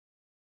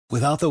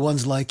Without the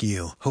ones like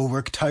you, who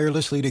work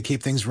tirelessly to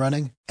keep things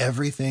running,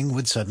 everything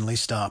would suddenly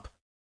stop.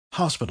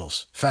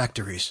 Hospitals,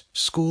 factories,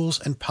 schools,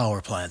 and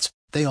power plants,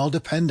 they all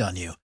depend on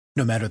you.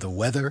 No matter the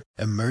weather,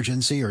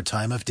 emergency, or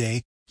time of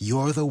day,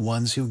 you're the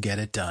ones who get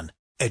it done.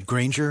 At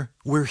Grainger,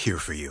 we're here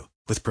for you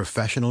with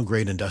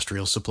professional-grade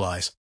industrial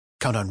supplies.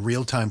 Count on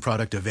real-time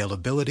product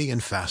availability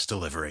and fast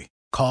delivery.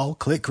 Call,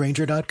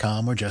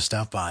 clickgrainger.com, or just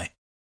stop by.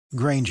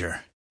 Grainger,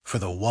 for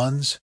the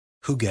ones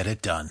who get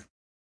it done.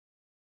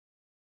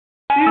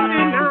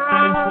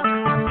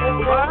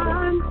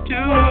 1,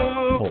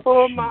 2,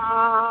 for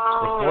my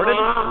Recorded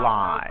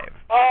live.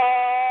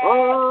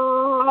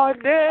 Oh,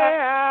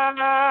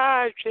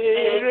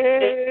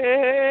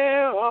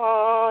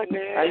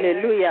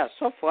 Hallelujah.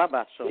 So for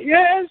Abaso.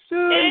 Yes,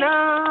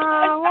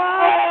 now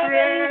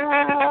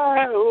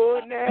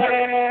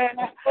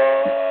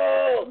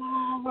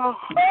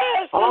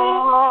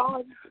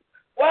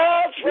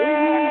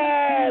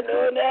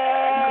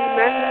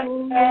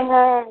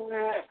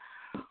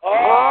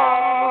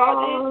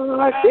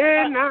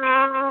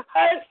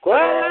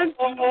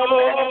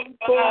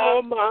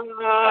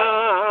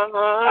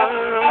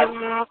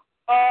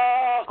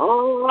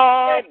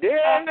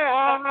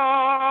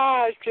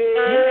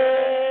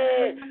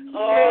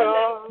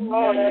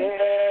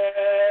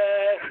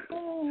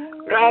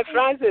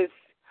Francis.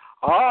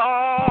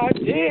 Oh,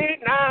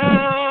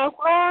 Dina,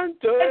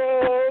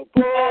 quanto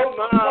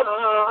poma.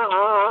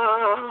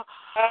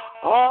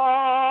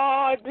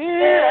 Oh,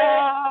 dear,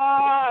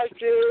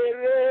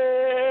 Chirione.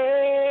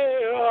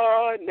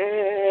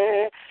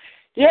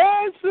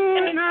 Yes,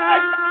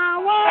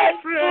 now,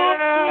 what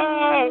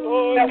friend,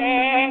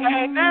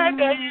 and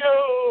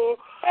you.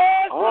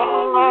 Oh,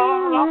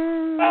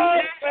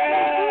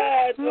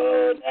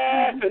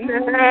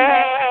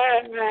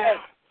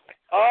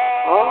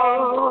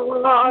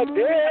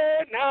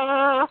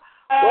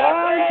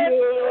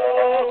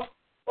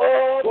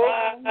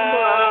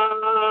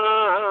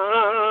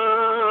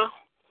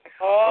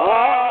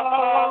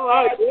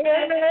 oh,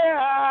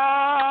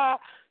 Dina,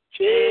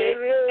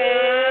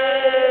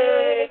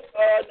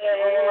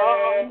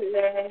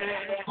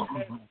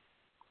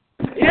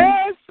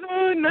 yes,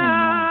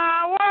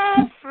 now,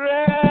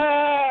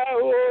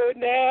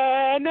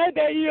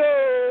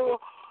 you.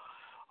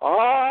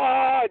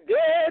 Oh,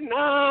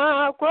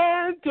 Dena,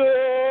 quanto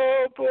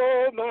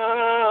poma.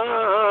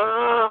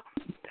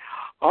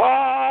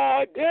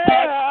 Oh,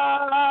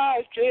 Dena,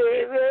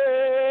 Chirione.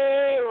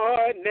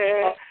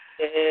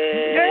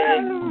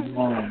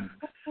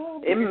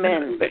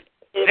 Amen.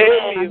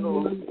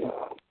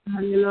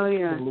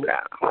 Hallelujah.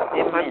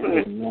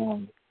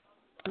 Amen.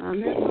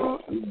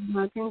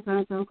 Martin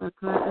Canton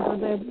Kakra, as a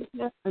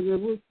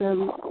book,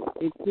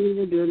 it's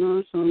really the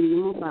non son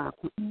you back.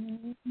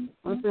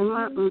 What's the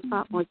man on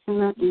top of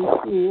China in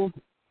school?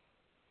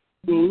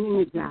 The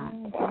image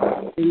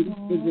is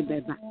the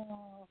better.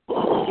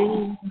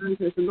 In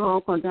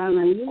go for down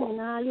and you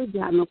know, you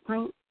got no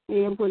pint,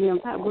 and put your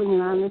fat boy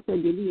and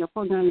said, you be a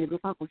phone down the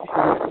back of the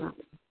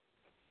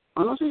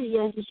also,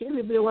 yes, she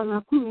will be one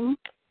of them.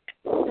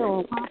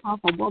 So, Papa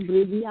for Bob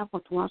Brady, I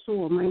got to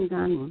also my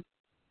gun.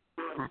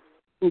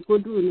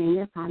 Good room in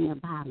the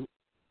ban.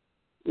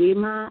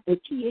 Emma, a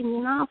tea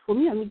enough for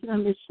me, I'm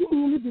going to see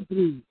you the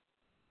breeze.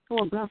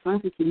 So, Brother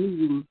Francis in the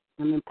room,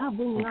 and the pub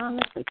going on.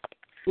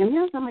 And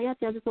yes, I'm a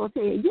say,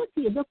 you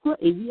see the poor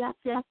a year,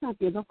 and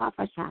the other half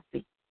a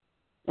sharpie.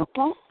 The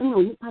call, no,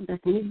 you had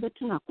that need better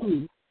not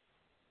come.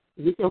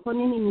 This is your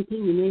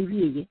anything you may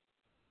be.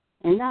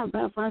 And now,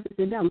 Brother Francis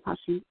said, I'm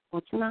passing,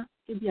 or China,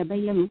 to be a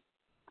bayam,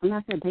 and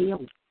I said,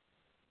 bayam.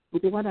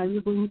 What are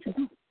you going to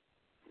do?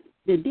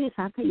 The days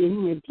after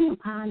you a dear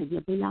pan,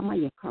 your Belama,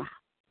 your cry.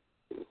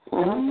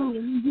 I don't know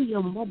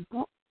your mob,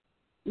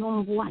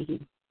 no boy.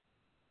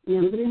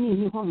 You're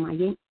bringing me home, my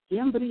young,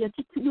 you're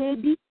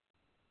baby.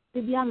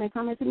 The dear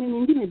mechanism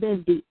in the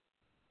birthday.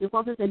 The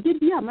officer said,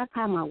 did you have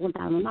time? I went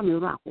down on a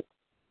raffle.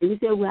 If you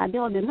say we are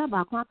there, the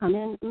never quack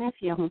and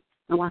Messiah,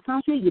 and what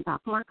sounds you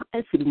back, quack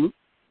a film.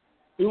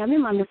 In your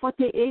memory,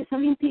 48,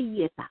 70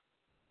 years.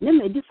 Then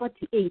maybe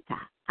 48.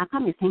 I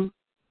come and sing.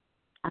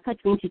 I cut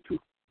 22.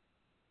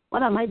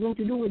 What am I going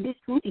to do with this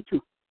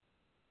 22?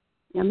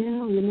 You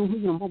know who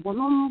you're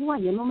boy,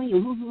 you know me,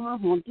 who are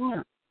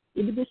holding.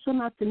 It be so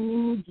not to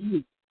me.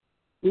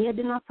 You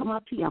did not come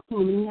up to your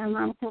home and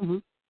answer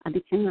him at the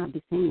chin of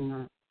the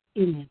same.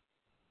 Amen.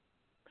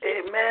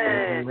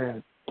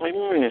 Amen.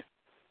 Amen.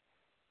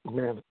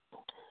 Amen.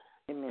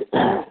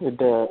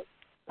 The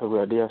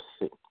already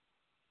sick.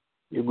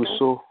 You go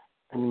so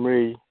and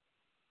Mary,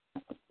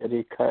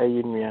 the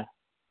Kayimia,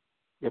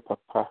 your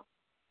papa,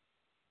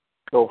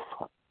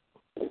 Dolpha.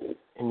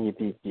 Any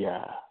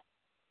bibia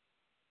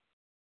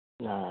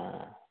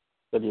na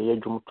the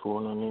yadrum to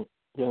one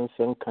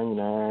Jensen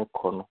can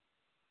corner.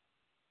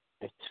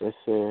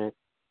 It's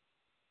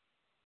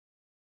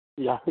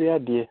Yahweh,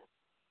 dear,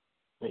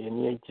 may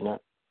any agina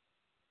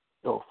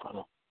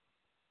Dolpha.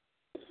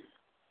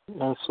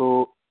 And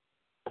so,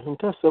 I think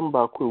some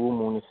back with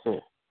woman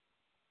say,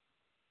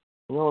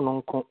 no,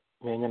 no,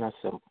 may not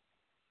some.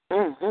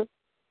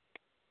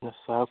 na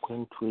saa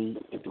kwantu yi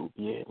edu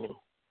bi anim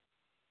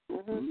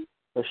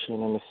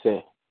question ne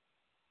say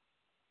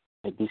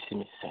ebisi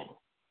me sen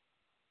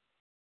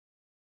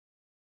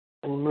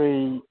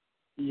anmre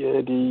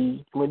ye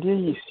di modi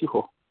yi si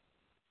ho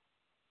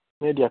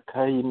na dia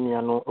kai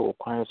nua no e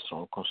kwan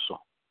sonko so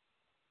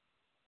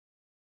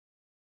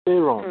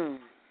Aaron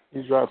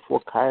Israel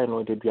for kai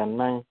no de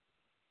duanan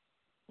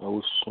na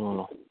wosun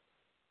no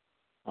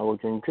na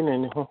wodwendwene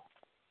ne ho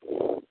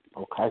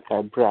o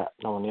kai bra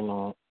na woni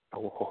no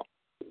awo ho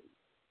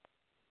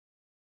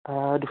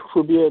the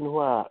phobia no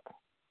a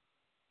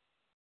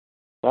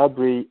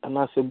Sabri and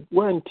I said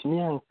one tini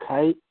and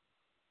kai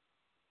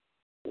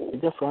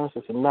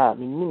Francis na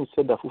me nim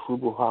said that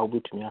fufu how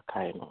bit me a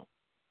kai no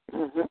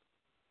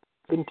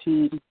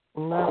nti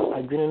na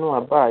adwene no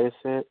aba ye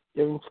se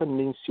yemfa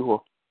nsi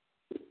ho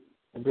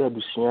ebra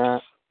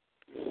busua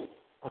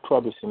ato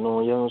abesi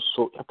no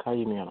yenso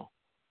akai me no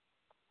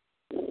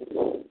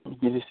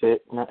bi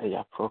se na e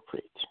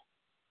appropriate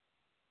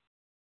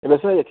ebe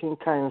say ye kin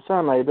kan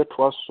sa na ye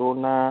beto so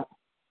na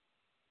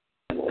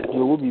ye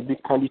wo bi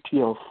quality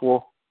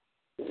enfo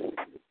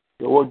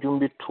ye wo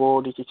dwumbi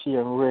to de chichi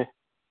yenre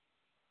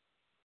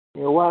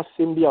ye wa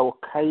simbi a wo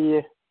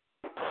kaye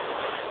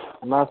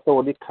na so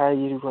wo de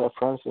kaye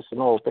Francis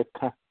na wo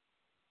beka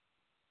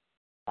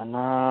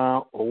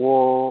ana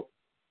owo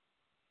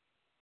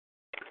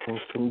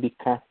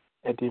simbika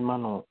edima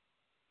no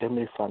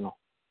demefa no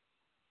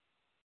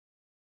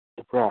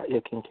ebra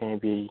ye kinkan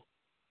bi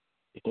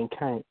ye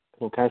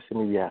kinkan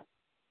simi ya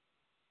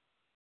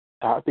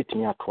a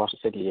betimi atwa so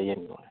se de ye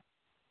no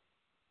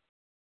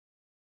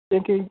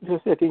thinking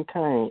just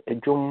kinkan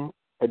edwom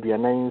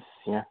aduanan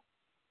sia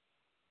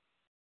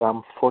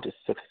Psalm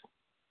 46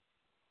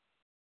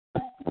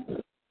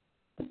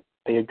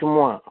 edwom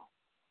a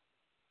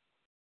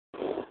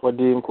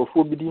wode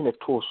nkofo bi di na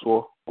to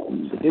so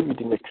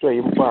David na twa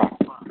yimpo a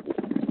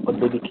o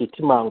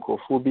dedicate ma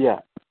nkofo bi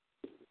a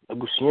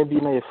abusua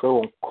bi na ye fa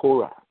won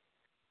Kora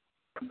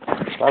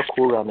sa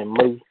Kora ne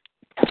mai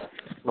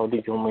na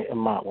odi dwom e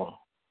ma won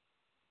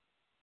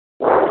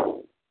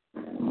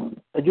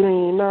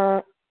adwene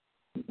na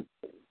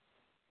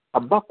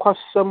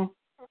abakwasam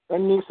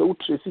ani so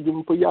utresi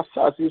dwumpo ya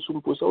saase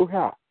sumpo so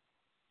ha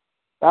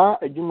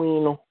adwene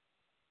no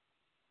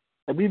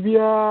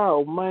abibia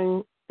o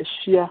man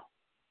ehia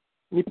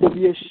nipa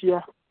bi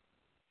ehia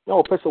na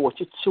o pese wo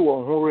chichi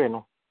won hore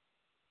no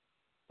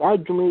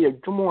adwene ye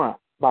dwumo a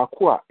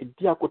baako a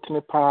edi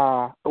akotene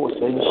pa e wo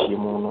sai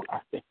hyiemu no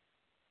ase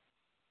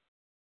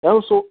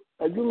enso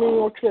adwene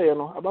o tweye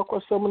no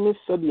abakwasam ne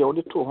sade o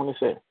de to ho ne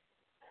se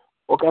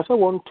o ka se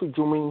won to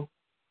dwumo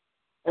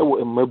e wo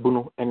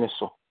emabunu ene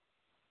so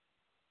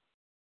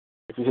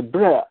if is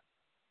bra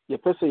ye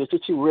pese ye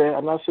chichi we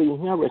ana se ye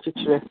hia we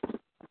chichire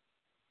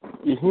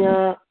ye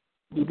hia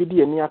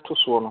bibidi ani ato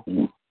so no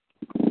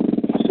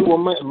ase wo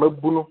ma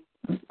emabunu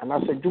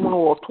ana se dwumo no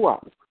wo to a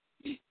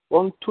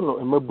won to no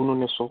emabunu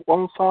ne so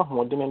won fa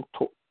hodene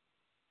nto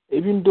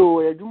even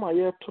though ye dwuma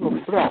ye to no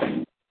bra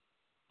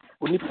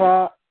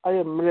onipa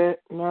ayemre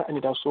na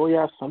anida so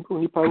ya sample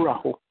onipa wura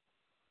ho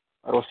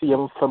arosi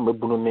yem fa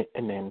mabunu ne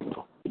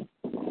enento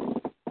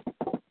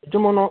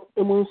dwuma no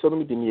emu nsam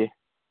ni dinye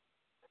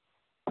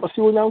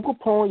osi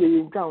onyankopon ye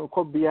yinkan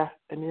nkobia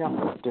ene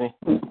ahodene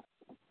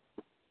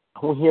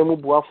ho hiemu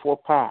buafo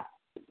pa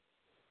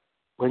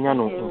wanya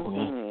no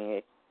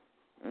nhuni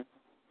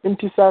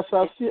nti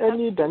sasasi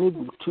ani dani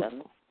butu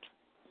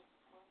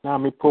na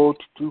mepo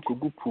tutu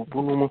kogupu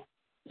bunu mu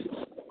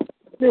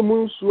na mu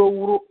nsuo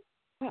wuro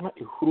na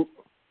ehuru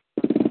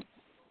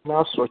na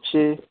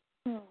asoche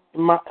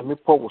ma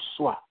mepo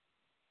woso a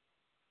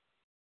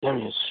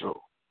yare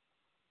nsuo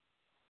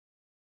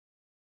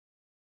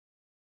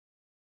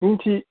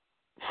nti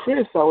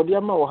phrase a odi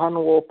ama wo ha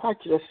no wo pa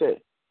kire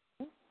se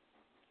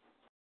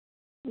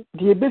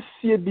die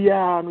besie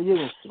bia no ye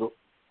nsuo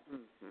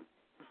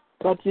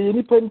but ye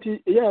ni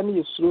penti ya ni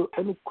yesuro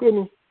ani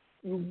kwani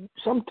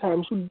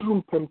sometimes you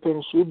drum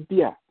pempen so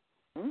bia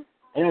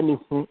ya ni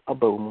hu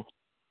abawu mu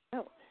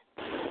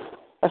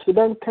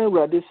asidan kan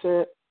rade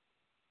se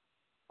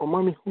o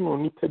mami hu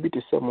ni pa bi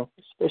te se mo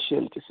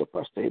especially to se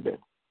pastor Eben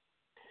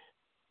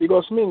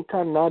because me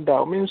kan na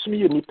da me nso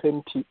ye ni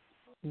penti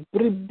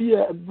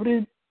bria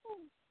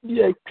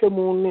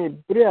twemu ne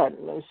bria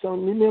na so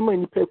ni nema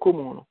ni pa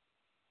komu no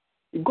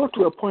it got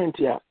to a point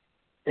ya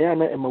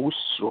na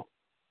emawusro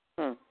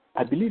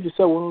I believe it's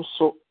one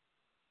so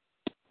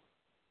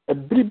a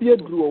bribia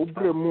drew or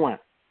bremua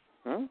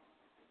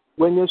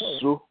when you're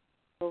so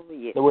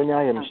the when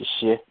I am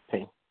share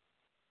pain.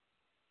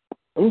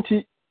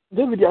 Unti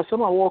David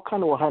Asama walk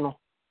on Ohano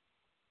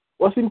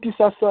was in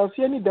Tisasa,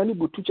 any Danny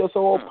Butuchas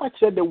or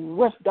patch the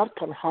worst that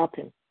can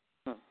happen.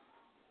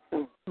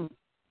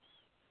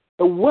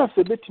 The worst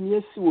a bit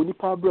near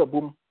Nipa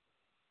boom.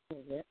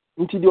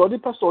 Until the other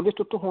pastor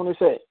to Hone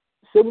say.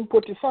 Sem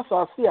potisa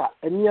sasia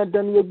enia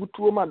dan ye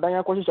butuo ma dan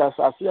akosha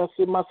sasia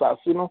se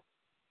masasi no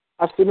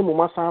asene mo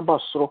masan ba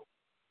soro.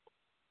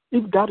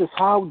 If that is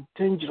how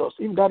dangerous,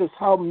 if that is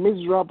how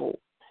miserable,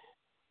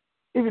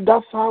 if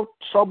that's how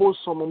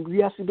troublesome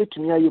we are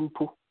betumi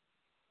ayempo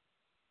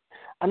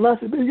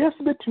anaasɛ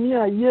bɛwiase bɛtumi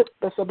ayɛ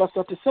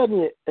basabasa te sɛ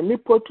neɛ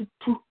nnipa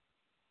tutu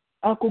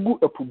akɔgu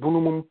apubunu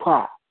mu mpo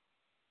a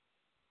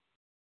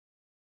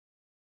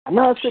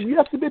anaasɛ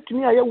wiase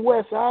bɛtumi ayɛ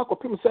wɔ saa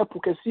kɔpem sɛ po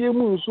kɛseɛ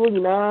mu nsuo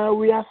nyinaa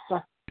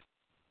wiasa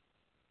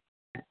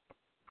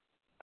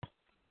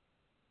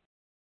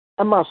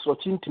ama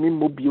asorɔkye ntumi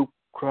mmɔ bio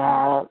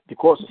koraa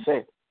because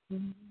sɛ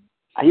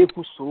ayɛ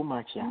hu so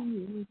much a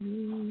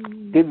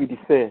David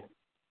sɛ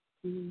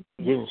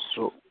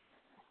yɛnsoro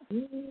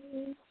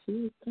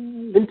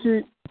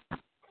nti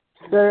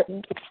sɛ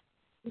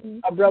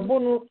abrabɔ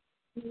no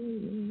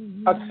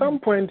at some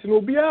point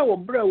no obiara wɔ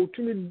berɛ a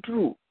wɔtumi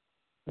duru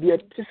deɛ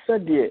te sɛ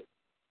deɛ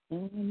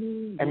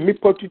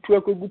mmipa tutu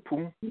akɔgu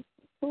pum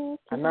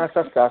anaasɛ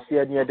asase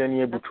ani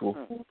adane abutuo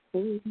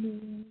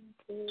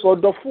sɛ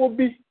ɔdɔfoɔ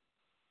bi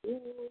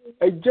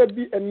agya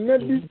bi ɛnna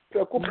bi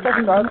prɛko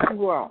pɛ saa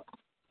turo a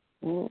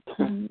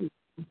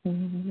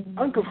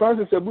Uncle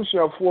Francis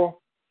abusuafoɔ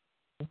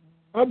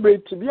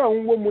abrɛti bi a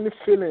wɔwɔ mu ne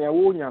feeling a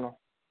wɔnya no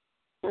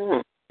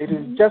it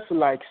is just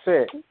like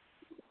say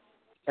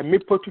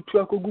mmipa tutu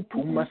akɔgu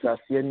pum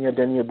asase ani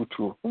adane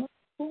abutuo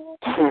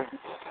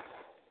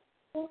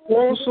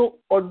wɔn nso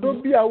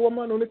ɔdɔ bi a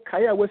wɔma no ne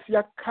kae a wasi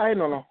akae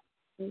no no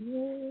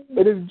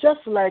it is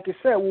just like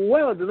say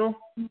world no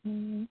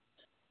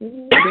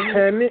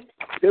ɛne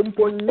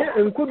mpo nyɛ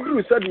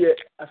nkɔduru sɛdeɛ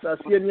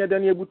asase ani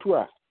adane abutuo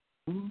a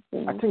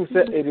I think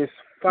that it is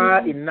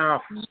far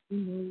enough for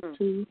you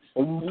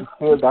to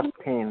feel that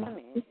pain.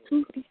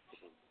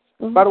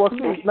 But what's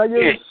it? Now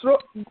you so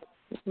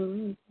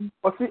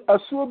what's it?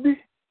 Asuobi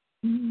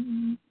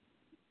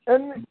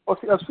and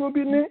what's it?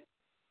 Asuobi ne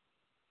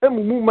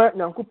emumuma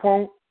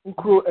nyankopɔn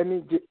nkuro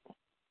ani gye.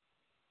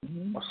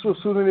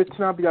 Ɔsorosoro ne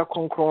tena bia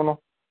konkron no.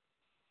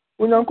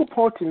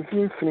 Onyankopɔn te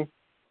mfimfini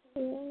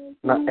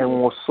na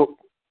enwo so.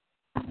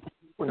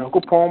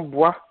 Onyankopɔn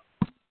boa.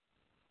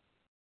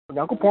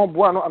 Onyankopɔn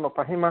boa no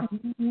anɔpahema.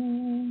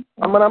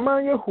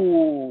 Amanaman yɛ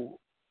hoo.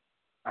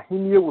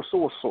 Ahenie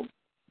woso.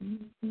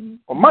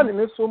 Ɔma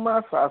ne so ma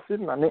asase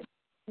na ne.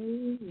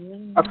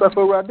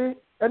 Asafo Awurade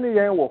ɛne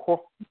yɛn wɔ hɔ.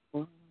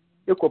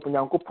 Yɛkɔp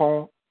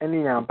Onyankopɔn ɛne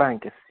yɛn aban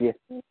kɛseɛ.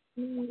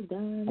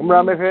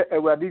 Ɔmmra mɛhwɛ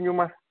Awurade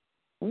nnwuma.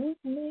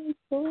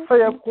 Sɛ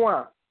yɛko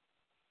a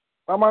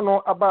mama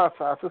no aba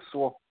asase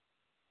soɔ.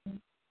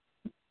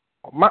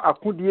 Ɔma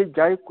akodie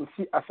gyae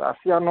kɔsi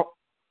asase ano.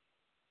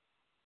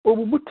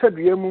 Obubu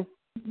tadua mu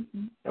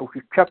na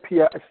ohwitwa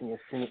pia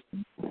asinyasini.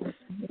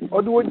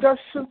 Ɔde wogya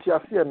hyenti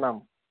ase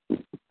nam.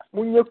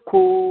 Munye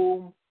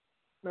kom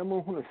na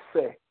munhunu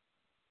sɛ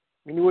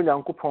mini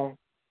Onyankopɔn.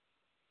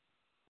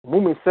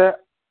 Mume sɛ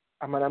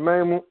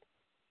amanaman mu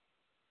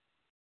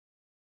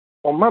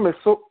ɔma me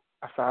so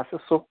asase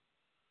so.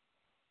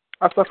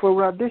 Asafo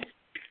Awurade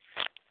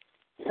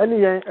ɛne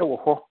yɛn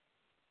ɛwɔ hɔ.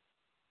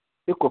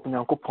 Ekɔp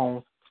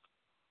Onyankopɔn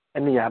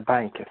ɛne yɛn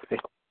aban kɛse.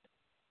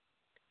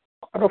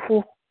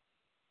 Adɔfo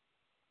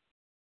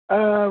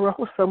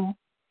rahosam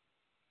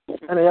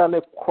ɛna yɛ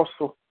ale kɔ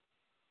so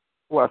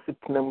wɔ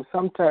asetena mu.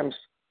 Sometimes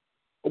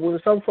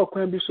ɔbɔnsam fa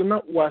kwan bi so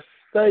na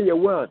wasɛe yɛ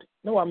word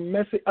na wa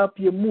mess up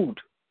your mood.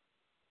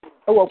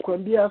 Ɛwɔ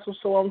kwan bi aso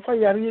so wɔmfa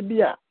yareɛ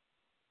bi a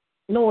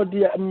na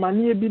wɔde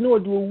mmaneɛ bi na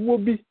wɔde owuo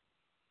bi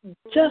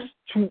just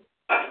to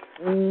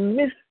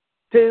mess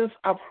things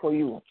up for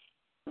you.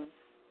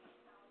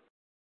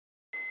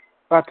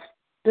 But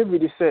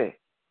David said,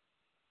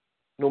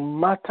 no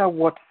matter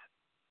what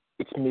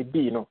it may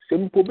be,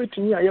 simple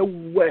between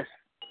you worse.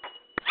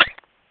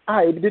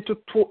 I did to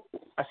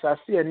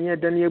asasi and near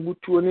Daniel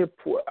Butu ne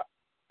poor.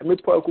 I may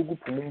poor kugu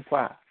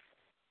pumpa.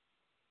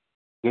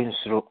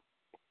 Yensro.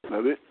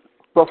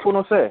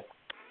 Profono say,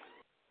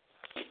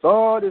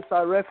 God is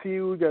our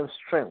refuge and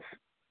strength,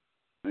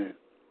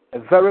 a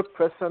very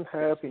present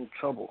help in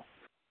trouble.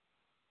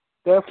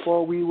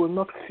 Therefore, we will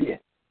not fear,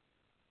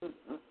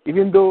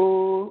 even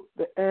though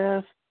the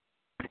earth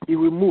be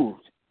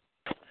removed,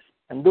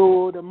 and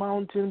though the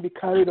mountain be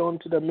carried on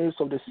to the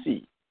midst of the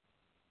sea,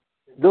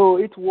 though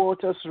its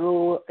waters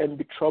roar and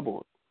be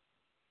troubled,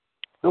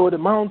 though the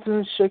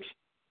mountain shakes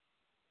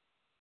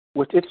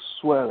with its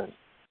swelling,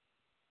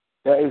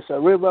 there is a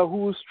river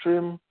whose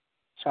stream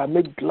shall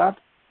make glad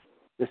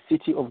the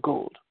city of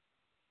gold,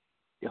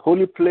 the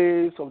holy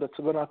place of the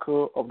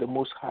tabernacle of the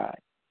Most High.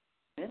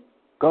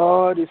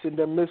 God is in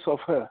the midst of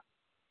her.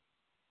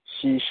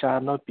 She shall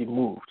not be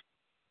moved.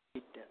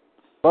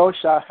 God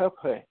shall help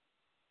her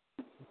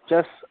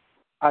just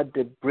at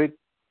the break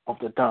of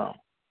the dawn.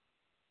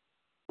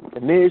 The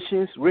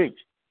nations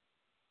raged.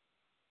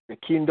 The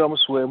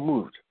kingdoms were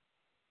moved.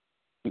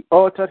 He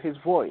uttered his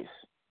voice.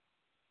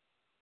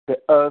 The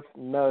earth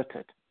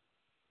melted.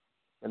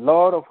 The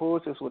Lord of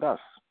hosts is with us.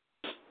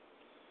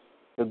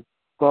 The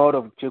God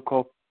of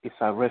Jacob is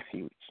our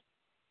refuge.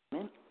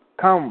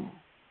 Come,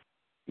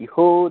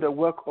 behold the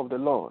work of the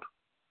Lord,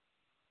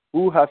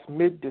 who has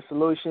made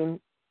desolation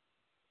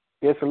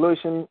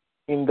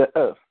in the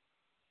earth.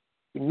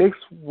 He makes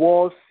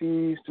wars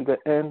cease to the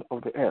end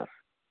of the earth.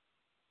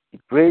 He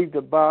breaks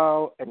the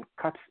bow and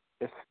cuts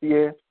the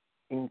spear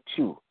in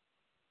two.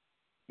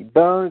 He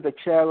burns the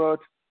chariot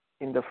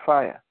in the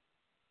fire.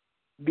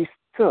 be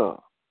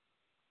still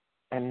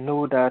and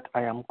know that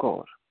I am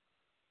God.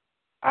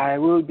 I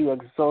will be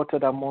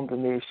exalted among the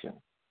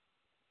nations.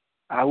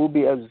 I will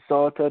be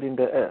exalted in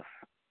the earth.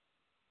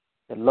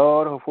 The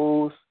Lord of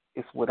hosts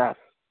is with us.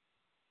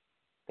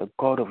 The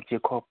God of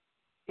Jacob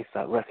is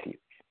our refuge.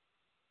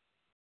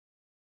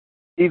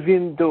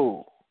 Even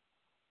though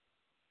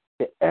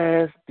the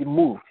earth be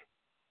moved,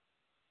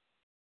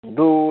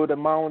 though the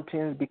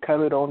mountains be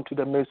carried on to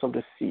the midst of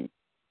the sea,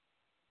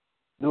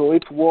 though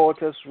its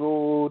waters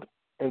roll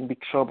and be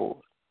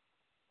troubled,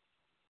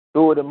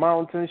 though the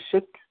mountains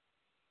shake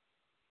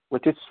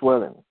with its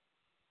swelling,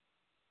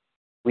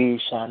 we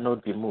shall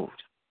not be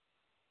moved.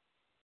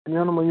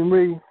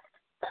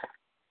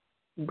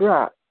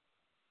 Bra,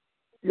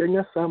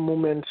 yanya sa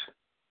moment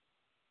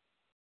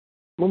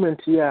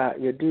here,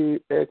 you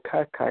did a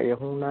kaka,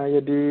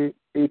 you did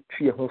a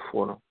tree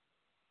home.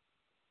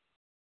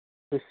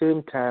 The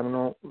same time,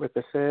 no, like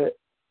I say,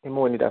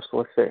 money that's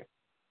what say.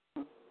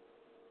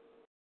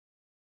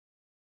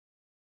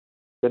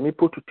 The me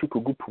put to take a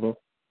good pool.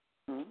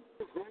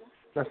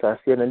 That's I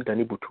say, and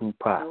then butum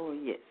pa. Oh,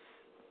 yes.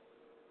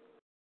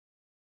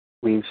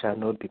 We shall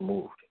not be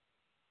moved.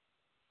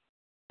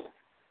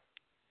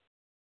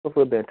 So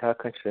for the entire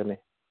country, me.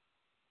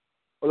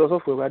 Also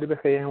for Raddy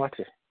Behay and watch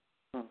it.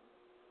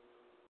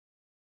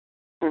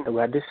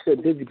 Raddy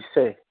said, David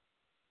said,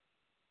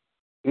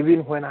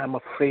 even when I'm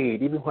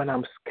afraid, even when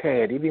I'm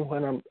scared, even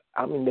when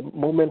I'm in the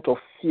moment of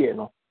fear,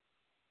 no,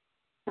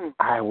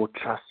 I will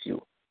trust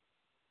you.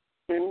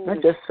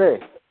 Not just say,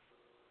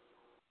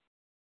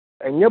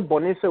 and your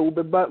bonnet say, we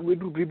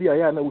do be a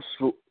yana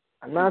usro.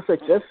 And now say,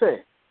 just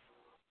say,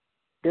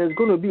 there's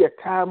going to be a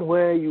time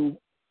where you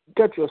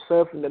get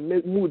yourself in the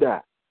mood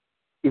that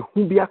it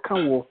won't be a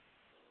can.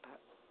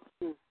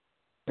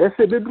 Let's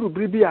say, bedroom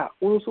bribia,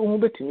 also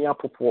won't be near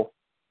popo.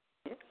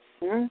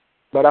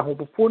 But I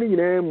hope phoning in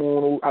a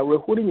moon, I will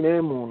holding in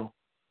a moon.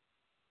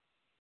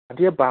 A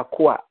dear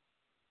Bakwa,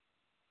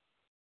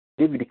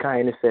 David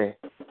kind say,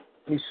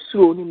 Miss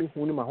Sony, me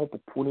whom I hope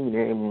pulling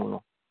in a moon.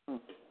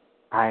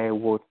 I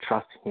will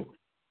trust him.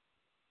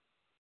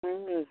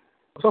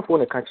 So for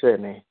the country,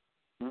 and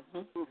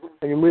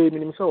you may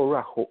mean so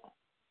raho.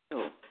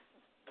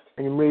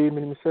 And you may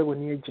mean so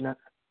when you're Gina.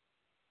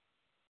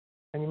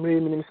 And you may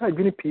mean so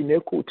Guinea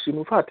Pin, coach.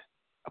 In fact,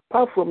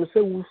 apart from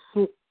say,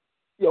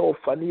 your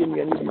funny and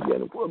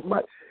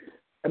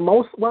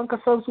mouse one can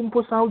some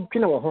post out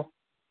Gina.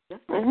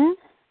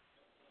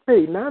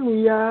 Say,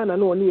 Nanu ya, and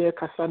only a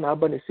Cassana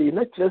Bunny say,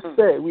 not just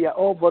say we are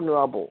all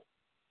vulnerable.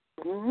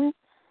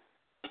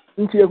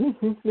 Into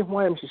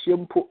why am she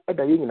put at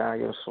the ring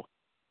in so.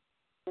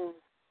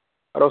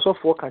 But also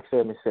for can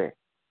say me say,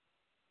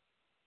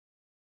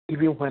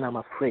 even when I'm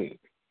afraid,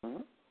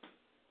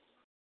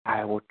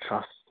 I will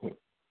trust him.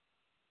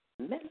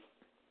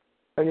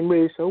 And you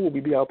may say, will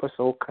be our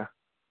person.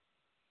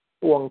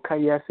 One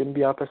kayas and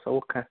be our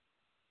person.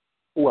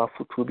 Who are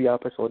foot to be our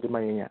person the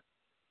mania.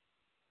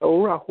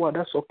 Oh,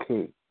 that's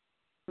okay.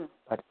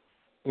 But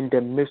in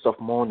the midst of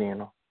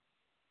mourning,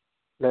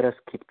 let us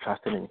keep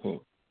trusting in him.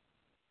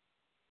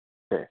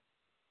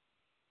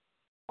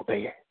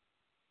 Obey.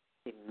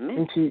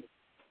 Inti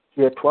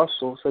ye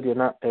twaso so de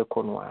na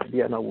ekono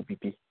bia na wo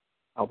bibi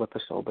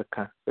awopesa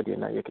obeka so de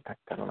na ye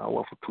kitaka no na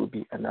wo futu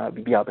bi na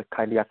bibi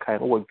abeka dia kai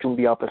no wo dwum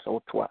bi awopesa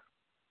woto a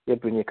ye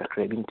brinye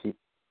kakra bi nti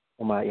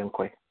o ma ye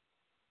nkoi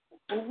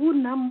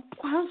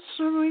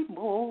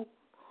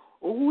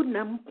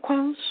Owunam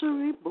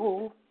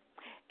kwansoribo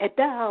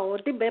eda o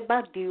de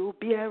beba di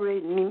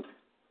obiare ni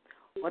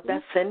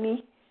oda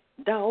sani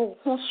da o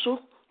hoso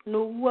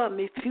no wa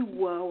mefi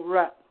wa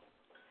ora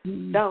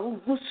da o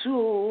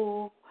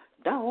hoso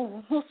da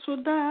o hoso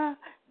da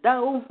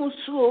o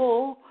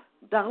hoso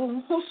da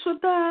o hoso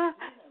da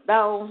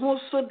o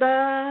hoso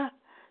da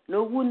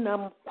no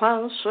wunam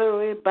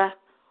kwansoriba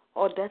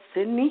oda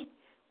sani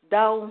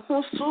da o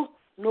hoso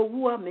no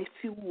wa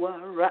mefi wa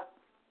ora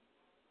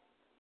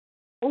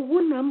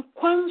Owunam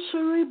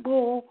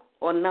kwansoribo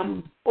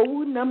onam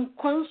owunam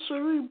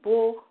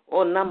kwansoribo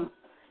onam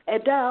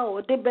eda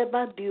o de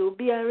beba di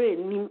obiare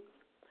nim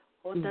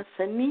oda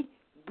sani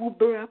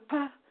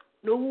bubrapa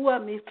no wa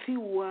mefi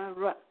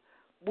wara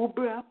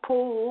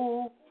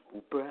bubrapo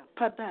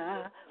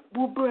bubrapada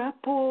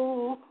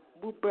bubrapo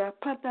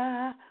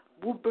bubrapada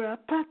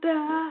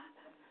bubrapada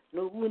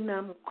no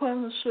wunam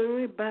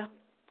kwansoriba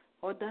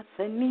oda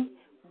sani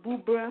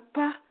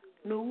bubrapa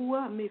no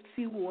wa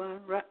mefi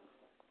wara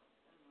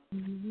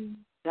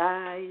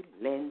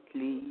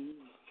Silently,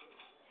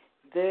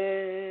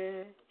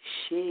 the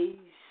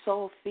shades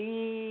of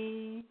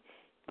evening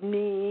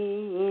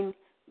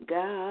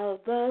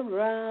gather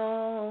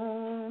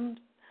round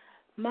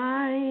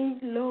my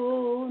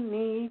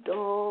lonely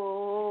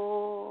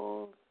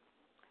door.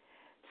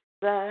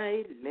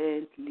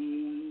 Silently,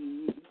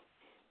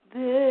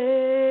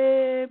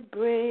 they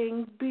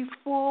bring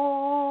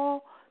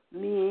before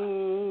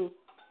me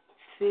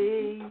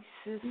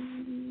faces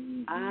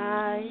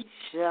I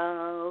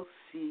shall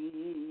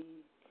see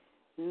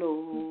no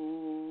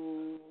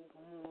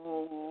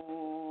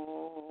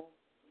more.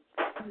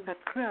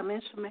 Kakra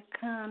menso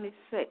meka ne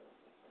sɛ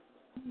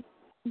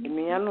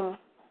nnuanom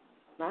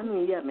n'ano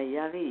yi a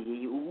meyare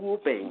yi owuo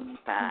bɛn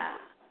paa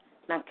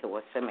na nke wɔ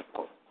sɛ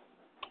mekɔ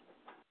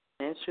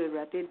nanso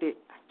Awurade de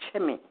akyɛ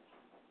me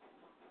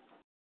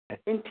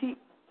nti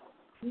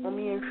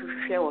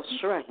yɛnhwehwɛ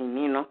ɔsoro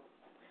ahenni no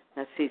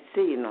na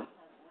seesei no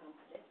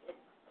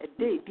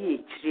ɛda edi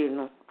akyire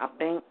no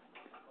abɛn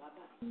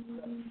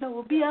na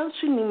obiara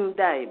nso nim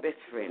da a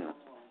yɛbɛfrɛ no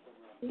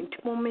nti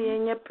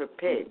yɛnyɛ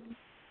prepared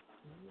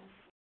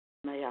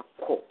na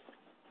yɛakɔ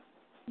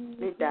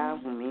ne daa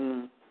ahome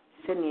no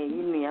sɛnea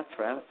yi nua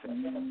Francis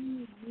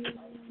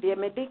deɛ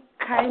mede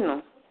kae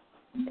no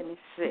ɛne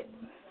sɛ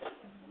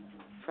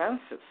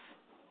Francis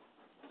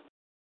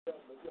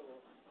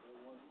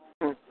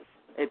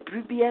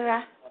ɛbiri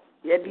biara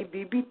yɛde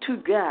biribi to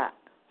dwa a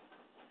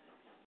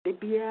de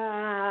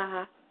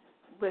biara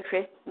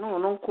bɛhwɛ na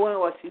ɔno nko a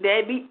wɔsi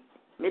daabi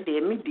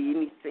medeɛ medie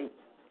ne sɛn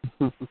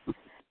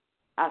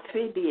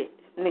afei deɛ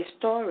ne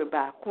story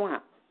baako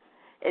a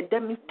ɛda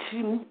me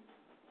tirim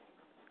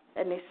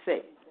ɛne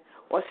sɛ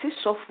wɔsi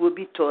sɔfoɔ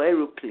bi tɔ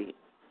aeroplane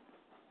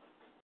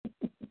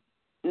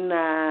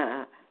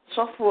na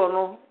sɔfoɔ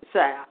no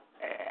sɛ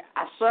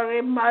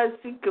asɔre ma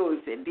sika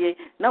osedie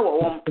na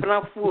wɔwɔ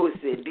mpenafoɔ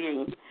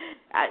osedie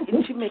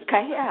nti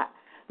mekae a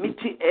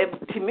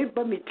me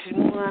ba me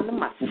tirim a na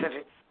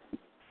masere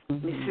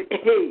mesi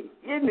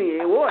yɛnu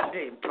yɛwɔ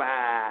de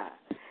paa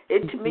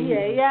enti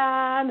meyɛ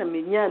ya na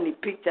menya ne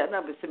picture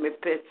na bɛsɛ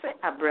mepɛ sɛ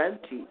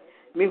abranti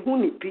mehu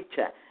ne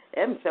picture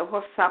sɛ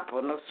hɔ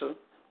sapo no so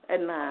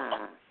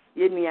ɛna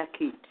yɛnua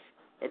Kate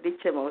ɛde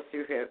kyɛ ma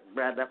wɔsi hwɛ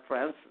brother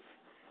Francis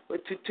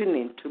wɔtutu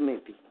ne ntoma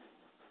bi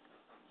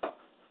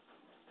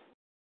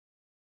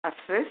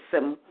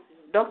asresɛm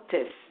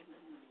doctors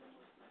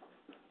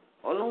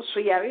ɔno nso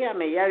yare a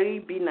meyare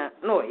bi na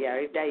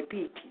ɔyare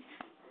diabetes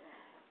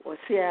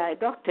wɔsi a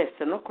doctors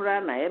no koraa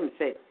na yɛm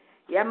sɛ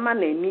yɛma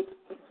n'ani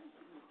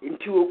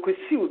nti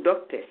wɔkɔsiw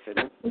doctors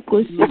no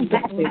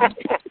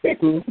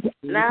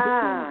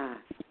na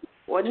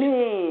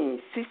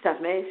wɔne sister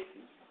Mercy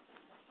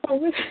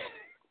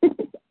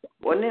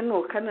wɔne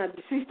no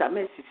Canada sister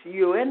Mercy si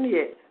yo ɛne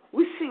yɛ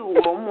wusiw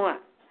wɔn mu a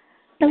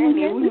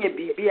ɛne wunye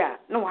biribi a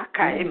na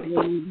wakae me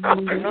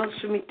ɛno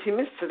nso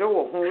metimi sere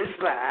wɔ ho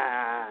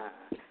saa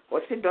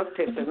wɔsi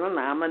doctors no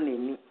na ama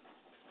n'ani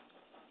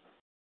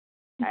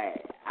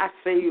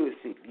asɛ yi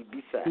osi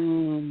biribi saa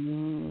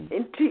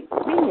nti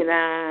ne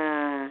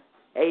nyinaa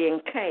ɛyɛ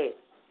nkae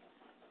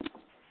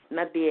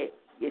na deɛ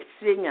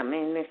yɛsire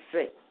nyame ne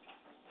sɛ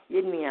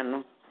yɛnua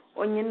no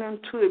ɔnyina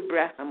nto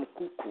Abraham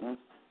kukum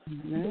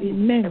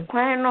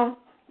ɛkwan no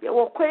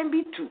yɛwɔ kwan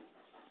bi tu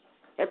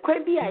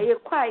ɛkwan bi a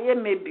yɛkɔ a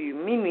yɛmɛbi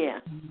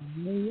menua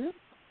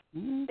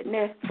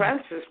ne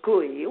Francis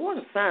Cole yɛwɔ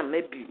nsa a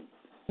mɛbi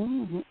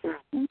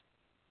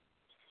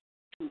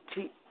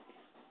nti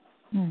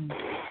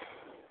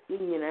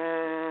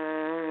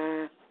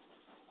nyinaa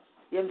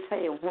yɛmfa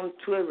yɛn ho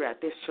nto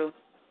Awurade so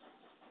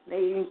na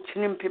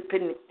yɛnkyene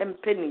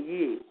mpɛ ne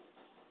yie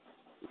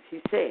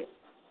ɛfiri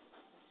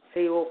sɛ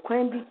yɛwɔ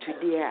kwan bi to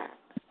deɛ a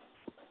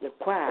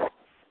yɛkɔ a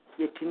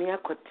yɛtumi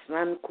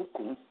akɔtena no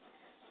kukum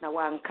na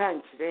wanka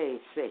nkyerɛ yɛ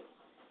sɛ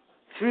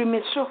firi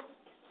me so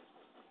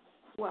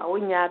wo a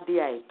wonya ade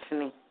a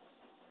ɛtene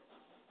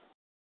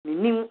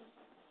menim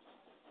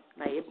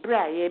na yɛbrɛ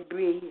a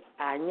yɛbrɛ yi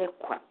anyɛ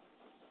kwa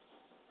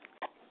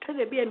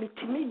tɔdɛ bi a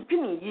metumi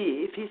dwene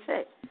yie ɛfiri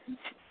sɛ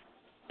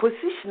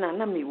position a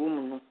na mewɔ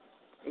mu no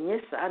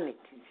ɛnyɛ saa na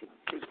ti sɛ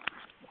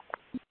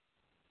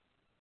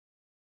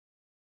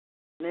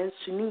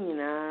nanso ne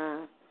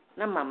nyinaa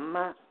na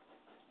mama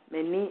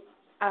m'ani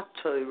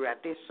atɔ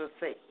Awurade so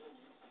sɛ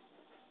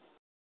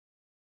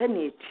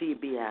sɛne ɛtie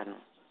biara no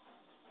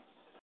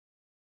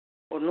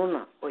ɔno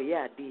na ɔyɛ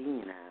ade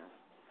nyinaa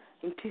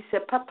nti sɛ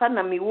papa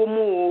na mewɔ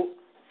mu o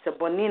sɛ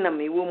bɔne na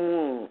mewɔ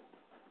mu o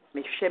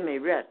mehwɛ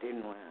m'Awurade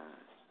no a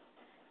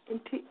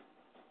nti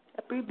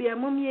abere bia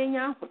mom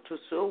yɛnya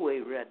ahotosoɔ wɔ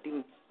Awurade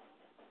mu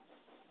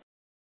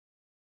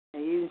na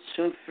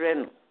yɛnsu frɛ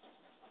no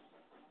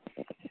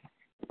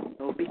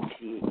na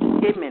obitie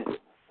amen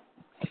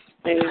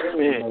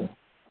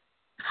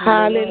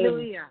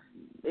hallelujah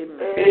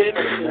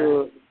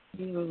Amen.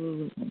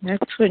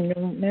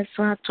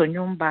 Mɛfa ato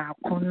nnwom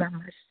baako na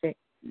masɛ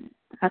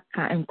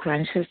aka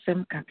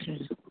nkuranhyɛsɛm kakra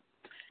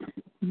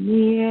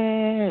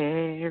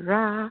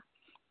nearer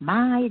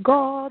my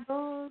God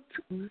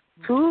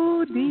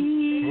to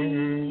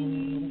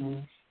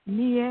thee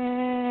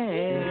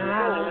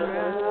nearer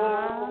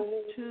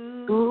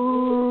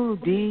to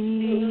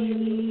thee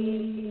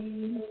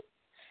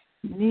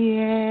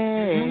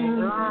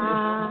nearer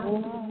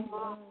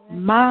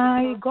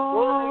my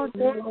God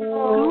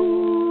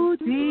to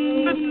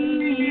thee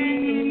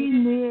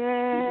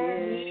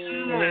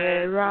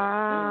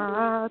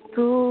nearer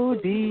to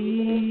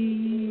thee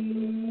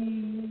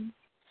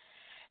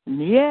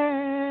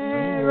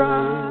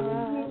nearer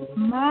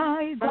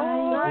my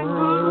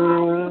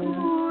God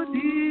to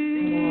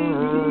thee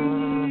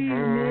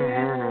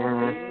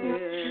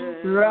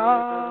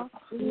nearer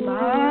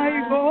my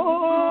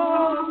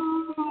God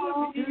to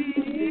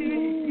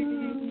thee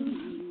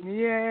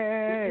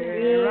nearer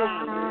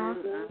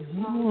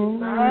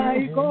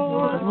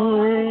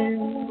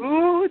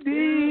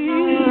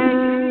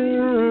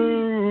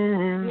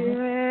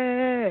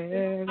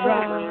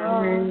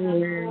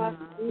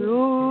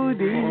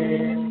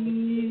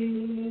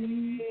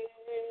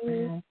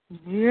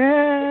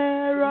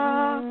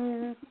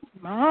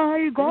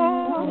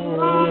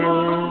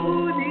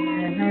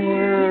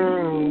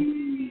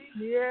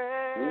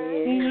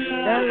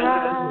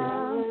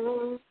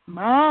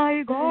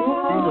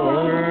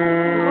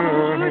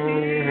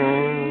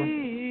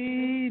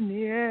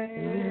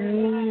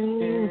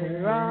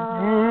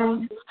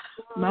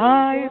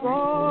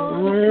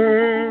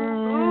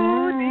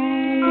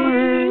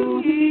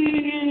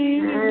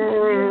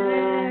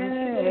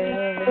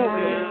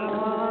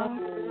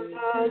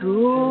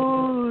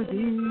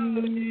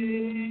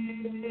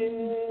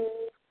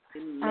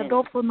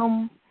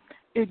Adolfonum,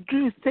 a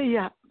Jew say,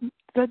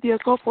 that the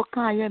for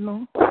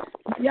Kayano,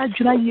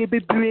 Yajuna ye be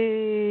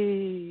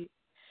brave.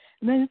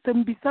 Then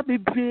some be sabi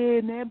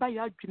brave, never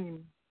your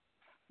dream.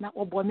 Now,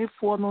 Obone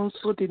for no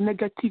so the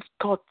negative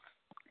thoughts,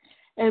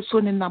 as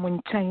soon in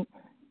Namun chain.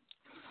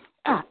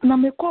 Ah,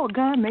 Nameko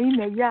Ghana in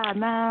a year,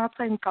 now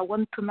think I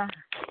want to know.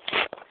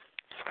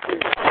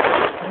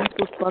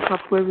 To start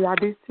up where we are,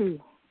 they say.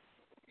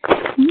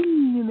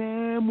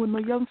 Muno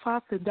young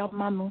fast that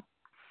manu.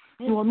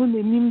 You are no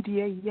name,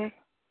 dear, ye,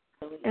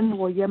 and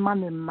were your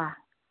man and ma.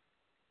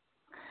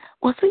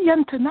 Was a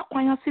young to not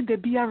why I see the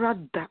beer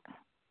radda,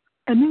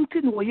 and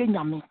intin were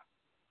yammy.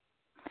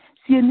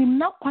 See him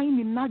not quite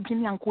in not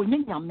Jenny and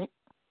Queen yammy.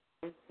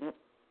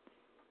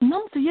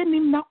 None to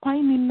him not quite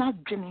in not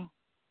Jenny.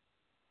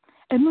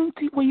 And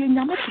until were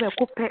yammy for a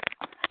copet.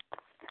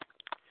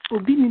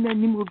 Obin in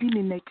him will be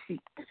in next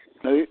seat.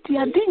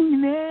 Tia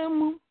ding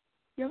name,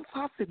 young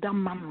fast that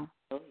manu.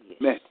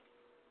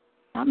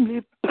 I'm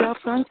the Bra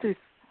Francis.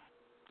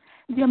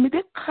 The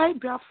immediate cry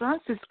Bra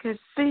Francis can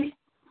say,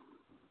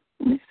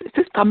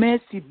 Sister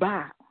Mercy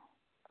Bar.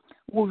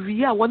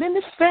 We are one in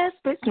the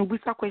first person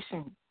with a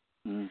question.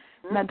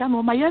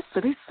 Madame, my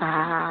yesterday,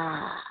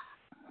 sir.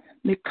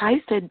 The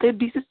Kai said,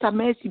 Debbie, Sister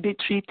Mercy, be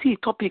treaty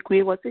topic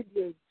where was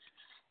it?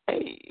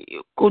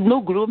 Could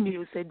no grow me,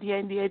 you said, the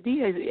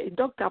idea,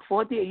 Doctor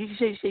for the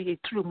usually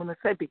true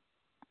monosyllabic.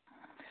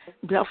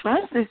 Bra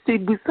Francis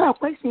said, bizarre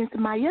questions,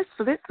 my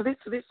yesterday,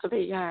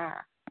 yeah.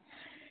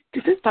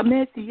 This is the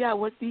Mercy, yeah,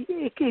 was the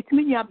Kate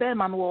Minia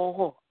Bearman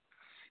war.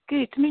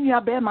 Kate Minia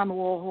Bearman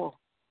war.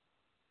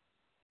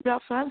 Bra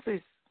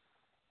Francis,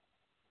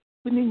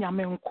 we need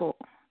Yamin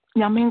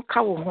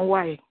cow,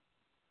 Hawaii.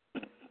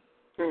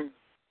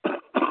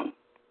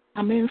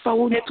 I mean,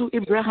 found to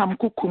Abraham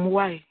Kukum,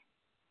 why?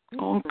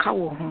 On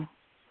cow.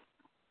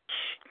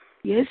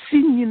 Yes,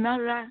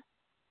 Sinara,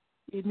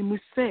 you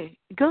must say,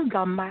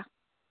 Gilgal2's.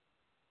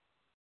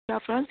 Bra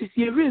Francis,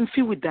 you really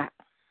feel with that.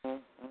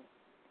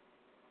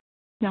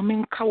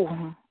 Yamin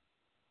cow.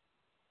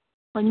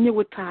 When you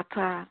were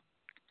tata,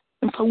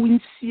 and for win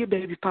see a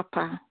baby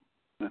papa.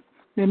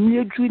 The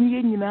mere junior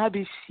in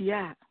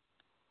Abisia.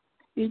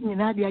 In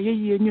Nadia,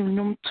 ye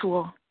num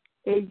tour,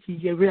 a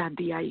year at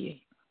the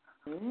aye.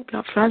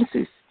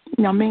 Francis,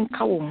 Yamin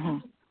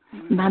cow.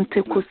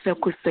 Nante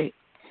kuse.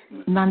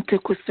 Nante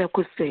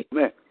kuse.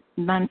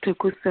 Nante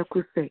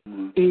kuse.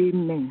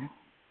 Amen.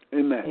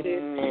 Amen.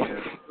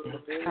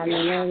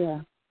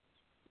 Hallelujah.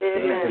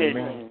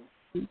 Amen.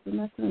 Before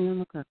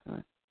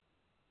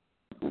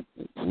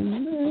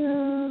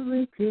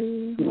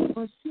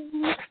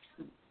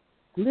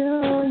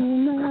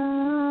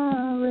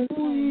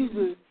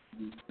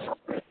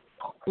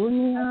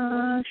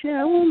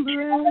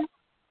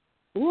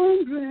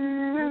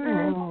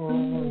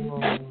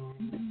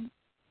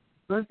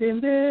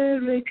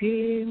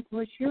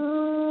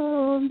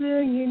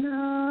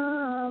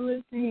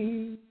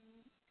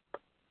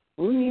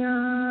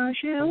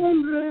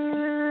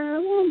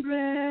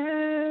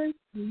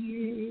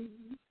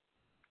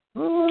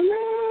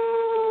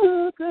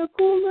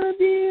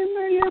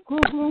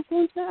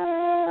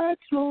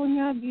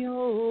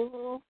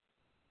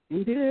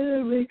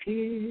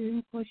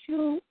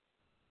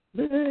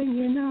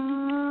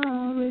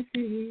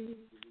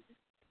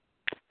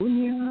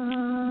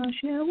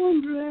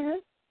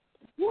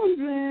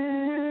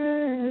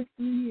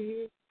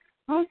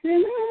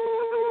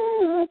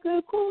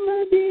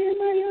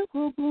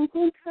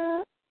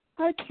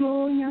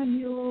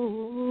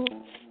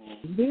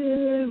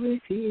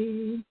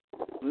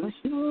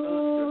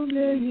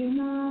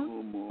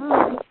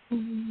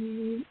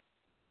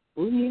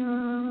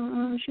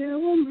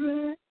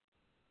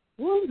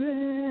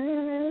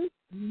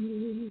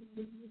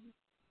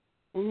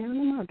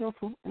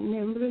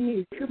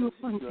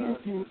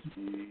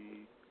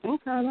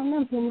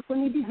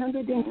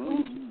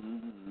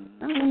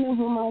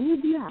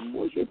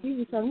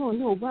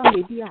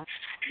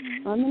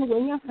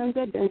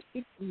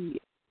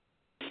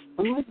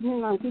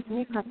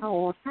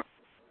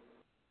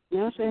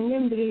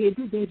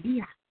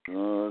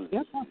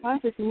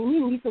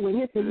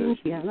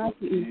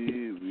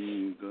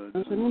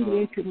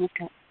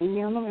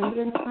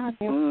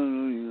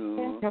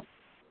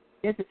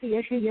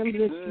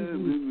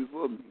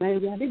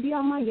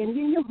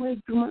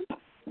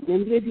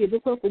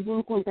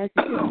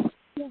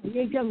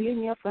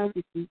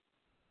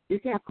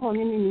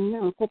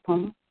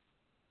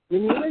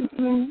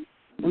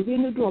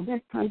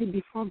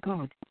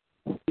God,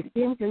 the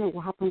same thing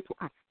will happen to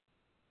us.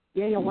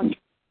 Yeah, you're watching.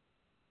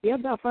 The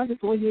other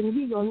Francis was in the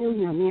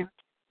Union,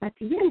 but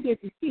you didn't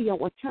get to see your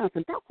chance,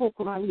 and that whole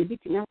Koran will be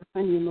to not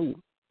find you know.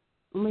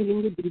 Only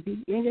in the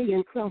baby,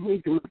 and crown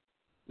with you.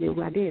 They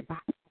were there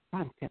back.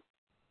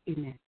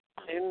 Amen.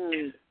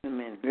 Amen.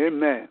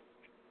 Amen.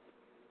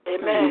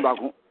 Amen.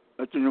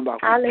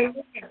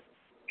 Hallelujah.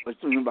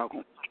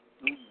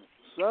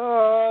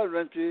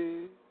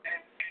 Sovereignty,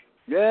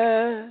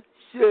 yes,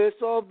 she's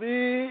so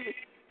big,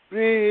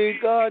 bring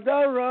God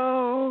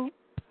around.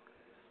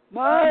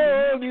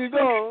 my only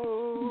dog.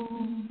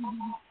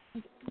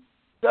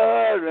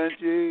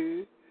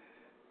 Guarantee,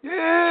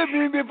 give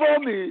me before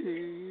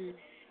me.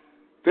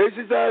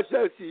 Faces I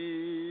shall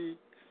see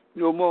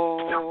no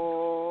more.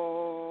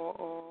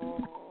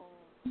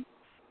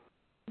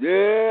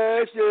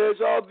 Yes,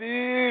 yes, I'll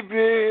be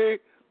big,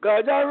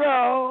 gather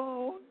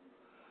around.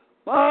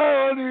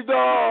 My only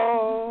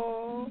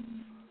dog,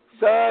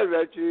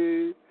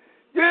 Sarati,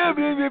 give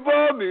me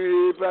before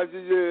me,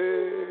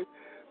 Francis.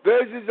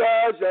 Faces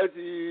I shall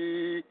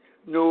see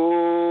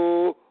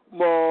no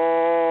more.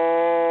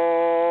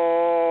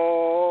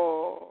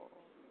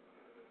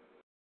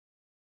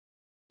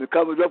 The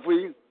cover up for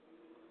you.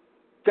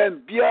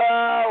 Tempia,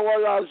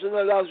 while I was in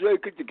the last way,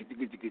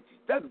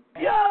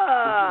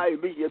 Tempia, you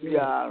be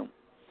here.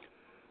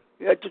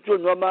 You had to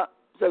turn Noma,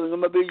 7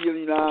 Noma be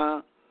you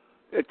now.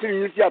 A 3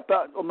 years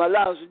apart on my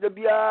last, the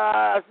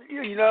Bia,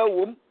 you know,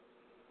 womb.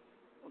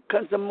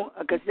 Can some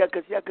Acacia.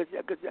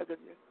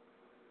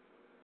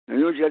 And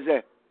you just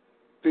say,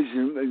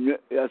 Fishing,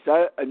 yes,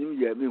 I knew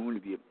you me will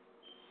be.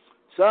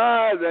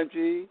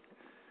 Silently,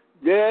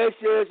 yes,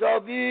 yes, I'll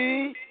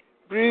be,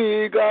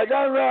 bring God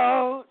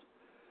around.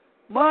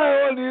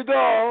 My only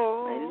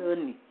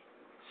dog,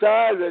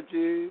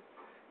 silently,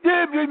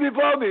 they bring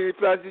before me,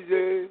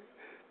 Francis.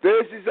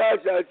 Faces I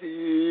shall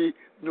see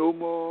no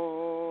more.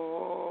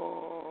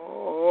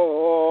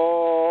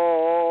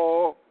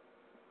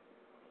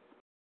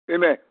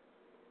 Amen.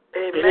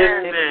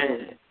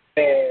 Amen.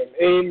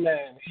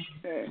 Amen.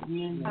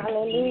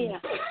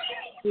 Hallelujah.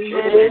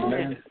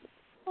 Amen.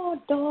 Oh,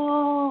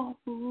 dog,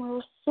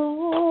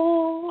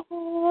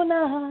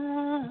 Sona.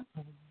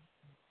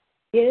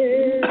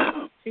 Yes,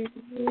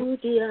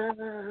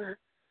 dear,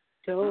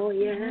 joy.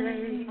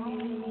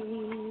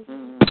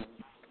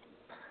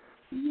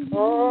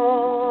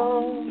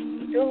 Oh,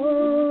 yes,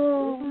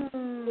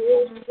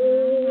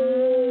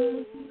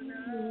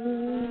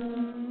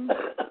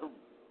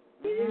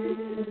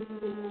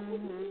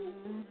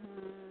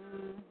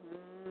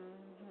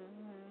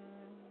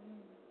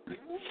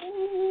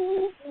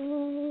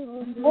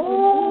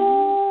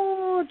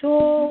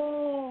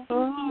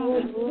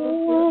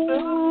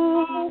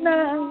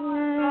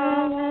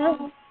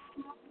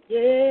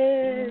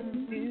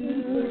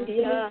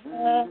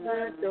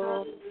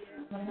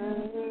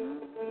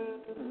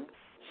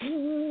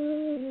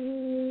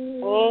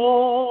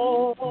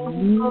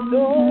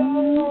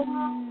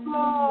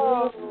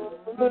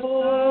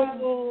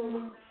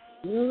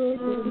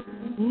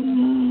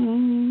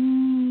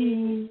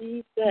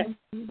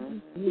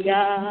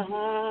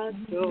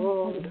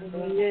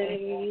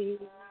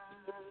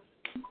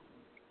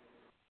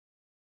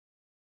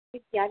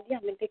 you dear,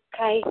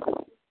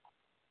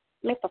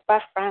 me Papa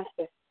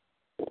Francis.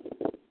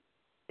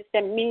 It's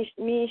a me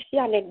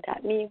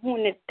that me who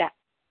need that.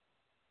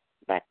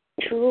 But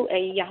through a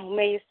young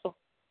man so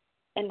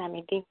and I'm a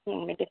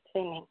me the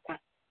training.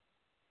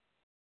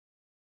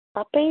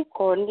 Papa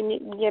called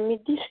me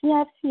this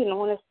year see no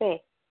one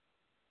say.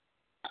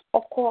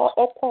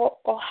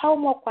 Or how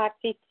more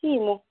party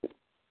team.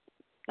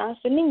 Now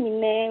so ni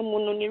name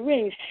no ni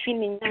rain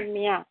feeling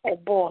me or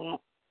born.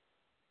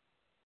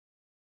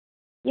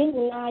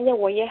 Yen na ya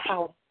wo ye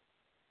how.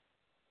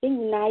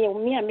 Yen na ya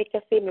me a make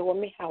say me wo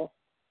me how.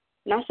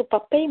 Now so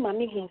papa ma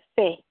me hu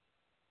say.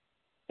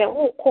 Se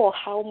wo call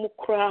how mu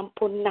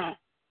krampo na.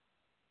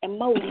 E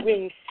ma wo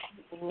rain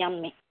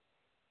nyame.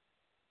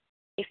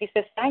 If it's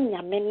a sign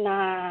nyame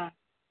na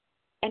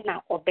e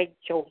na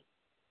obejo.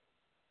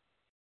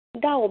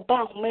 Da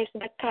oba ho me so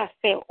be ka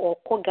say o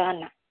ko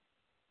Ghana.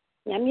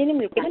 Nyame ni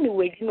me ko na me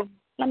wadwum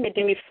na me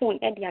de me phone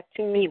e de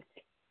ati mute.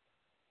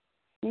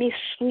 Me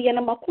suya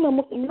na makuma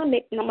na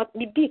me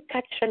bibi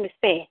catch me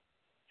say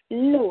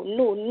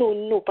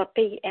no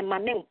papa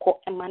emanenko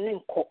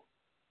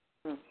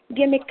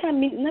dia me ka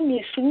me na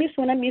me su ni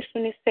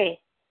say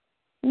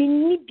me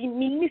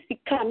ni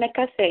sika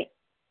meka say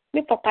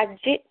me papa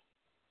je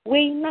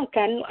we na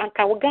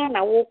anka wo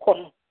Ghana wo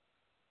ko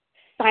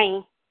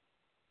sign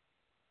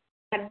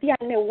adia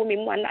na wo me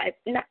mu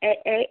na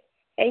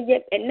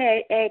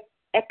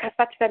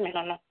kasa tse me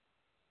no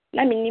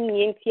na me nim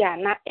yenti a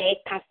na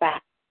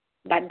kasa.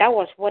 But that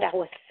was what I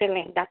was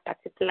feeling that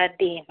particular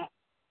day.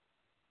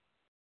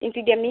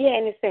 Into the me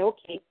and say,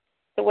 okay,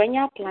 so when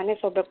you're planning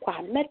for the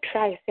quad, me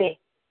try say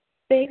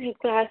you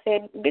class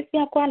said, busy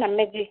a corner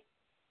meji,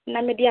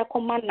 na media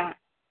commander,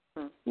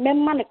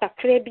 memman a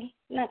crabby,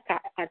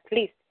 naka at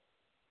least,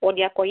 or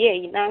the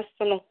accoye in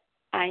answer,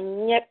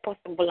 and yet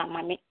possible a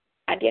mammy.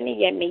 I didn't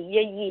hear me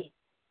ye,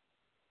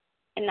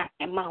 and not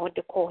a mouth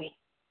the coy.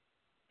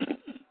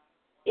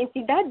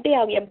 Into that day,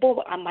 I will above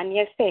a man,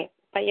 yes, say,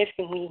 by yes,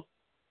 me.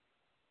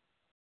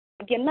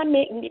 Na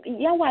me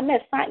ya wa na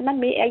sa na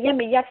me ya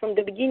me ya from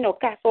the beginning of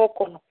cast all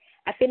kono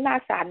I say na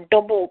sa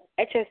double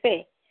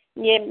HSA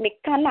ye me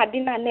kana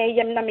dina na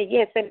yem na me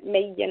yes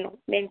me ye no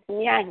me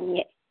nya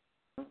nye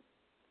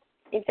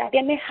ita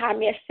de me ha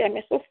me se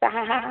me so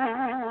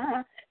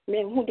sa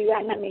me hu di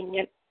na me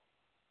nye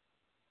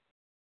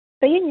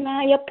say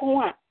na ya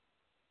pon a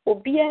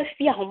obi a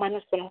fi ahoma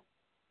no so no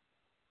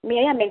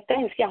me ya me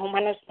tan fi ahoma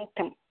no so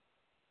tam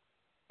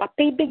papa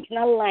yi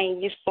begyina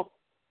line yi so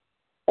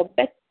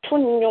ɔbɛto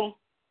nnwom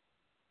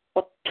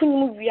ɔto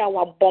nnwom wie a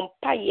wabɔ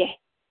mpaeɛ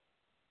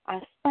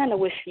ansa na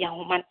wafia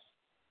ahoma no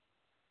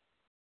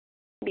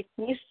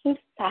betumi so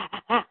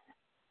saa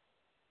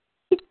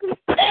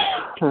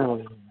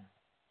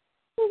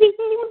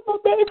Disney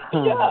papa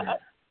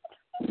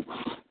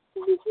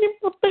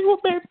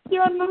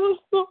pia no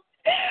so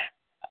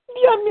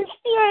dia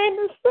misia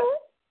no so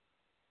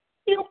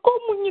eu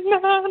como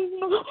ninano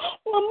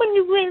mama ni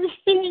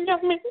wensi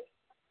nyame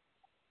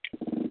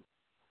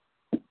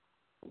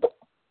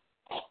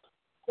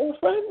o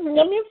fa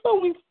nyame fa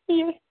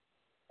wensi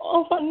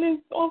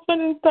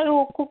ofan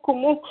taro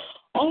kokomo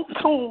on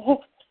kan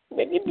ho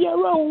baby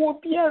biara wo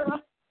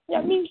biara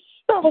nyame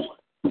so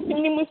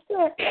ni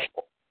musa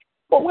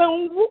o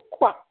wan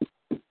wukwa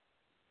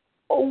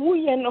o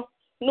wuye no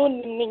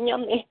ni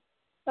nyame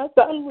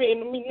asa nwe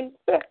no minim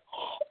se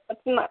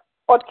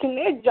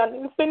otina eja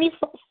ni feni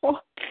fafo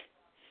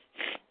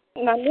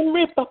na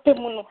nimre papa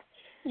mu no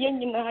ye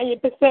nyina ye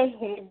pese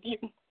hu bi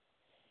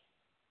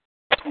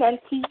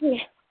nanti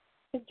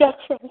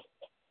Jackson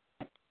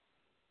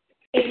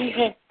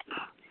amen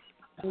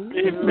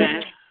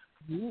Amen.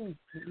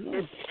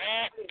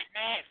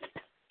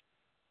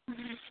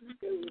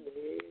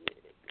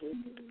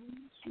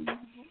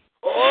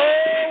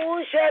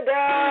 Oh,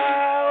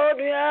 Shada,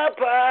 Odia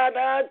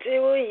Pada,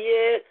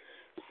 Tiuye,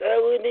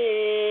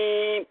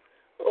 Saudi,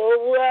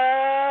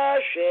 Oh,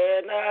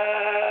 Shena.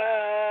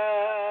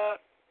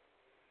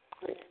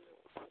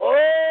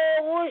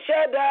 Oh,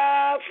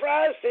 Shada,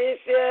 Francis,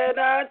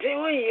 and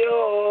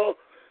Tiuyo,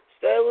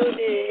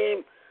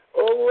 Saudi,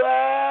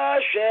 Oh,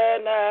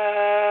 Shena.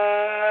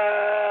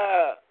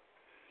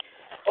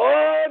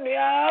 Oh,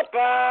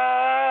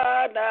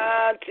 Pada,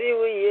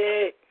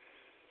 Tiuye.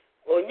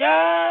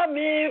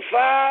 Onyami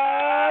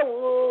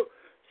fawu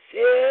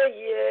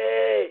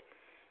seye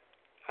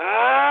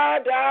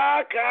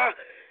adaka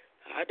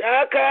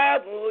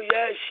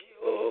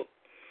buyashio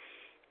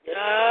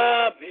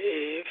nyami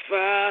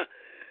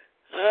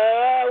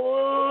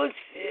fawu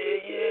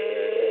seye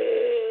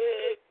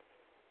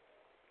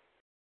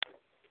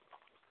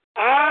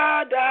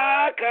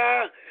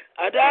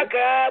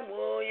adaka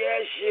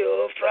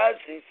buyashio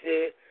Francis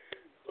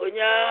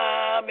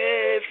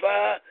onyami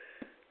fawu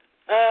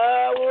I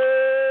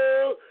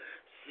will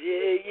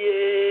see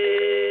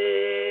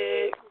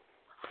you.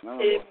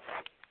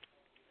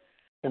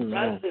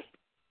 Amen.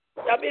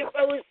 Yami if I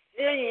will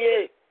see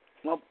you.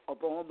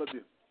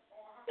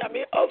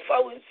 Yami if I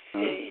will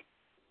see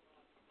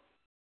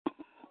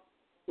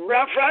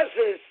you.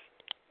 Francis,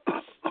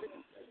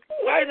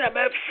 why not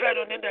my friend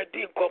on the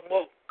deal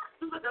combo?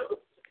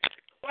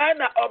 Why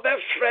not my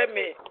friend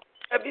me?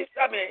 Every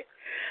summer,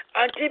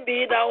 Auntie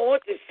B, I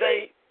want to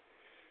say,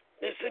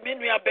 Mr.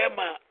 Minua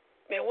Bema.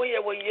 Me we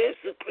were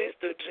Yesu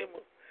Christo dream.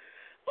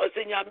 O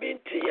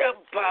Senyamenti yam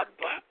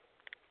papa.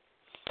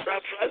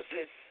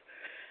 Francis.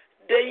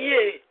 The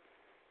ye.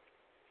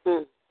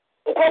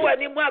 Uko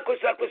wani mu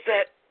akusa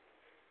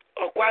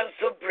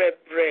okwanso bre.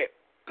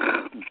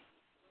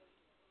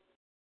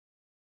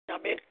 Na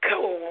me ka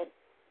wo.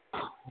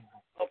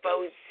 Opa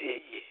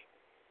usie.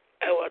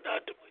 I want to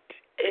do it.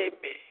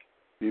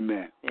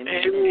 Amen.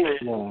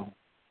 Amen.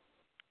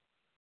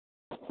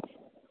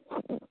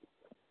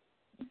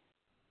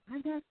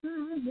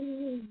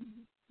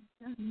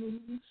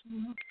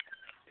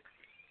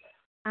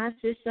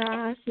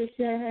 Ashisha,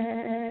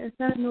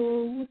 Sano,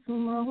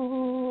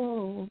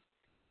 Sumo.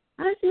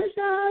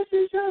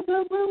 Ashisha,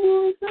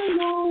 Babu,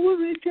 Sano,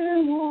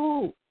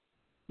 Richo.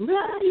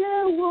 Raya,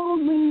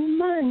 woman,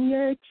 man,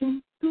 yet,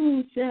 to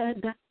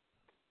shed.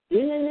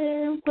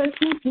 Yeah,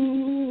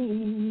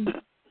 question.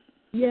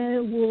 Yeah,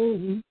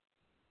 woman.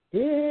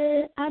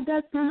 Yeah,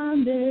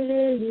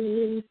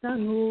 Adatande,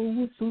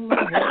 Sano,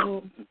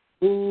 Sumo.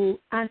 Oh,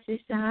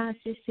 Ashisha,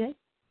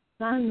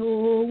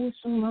 Sano,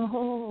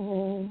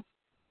 Sumo.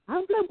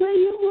 I'm the way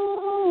you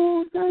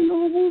go,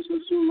 Sano,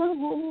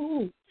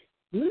 Sumo.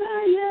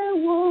 Raya,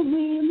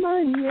 woman,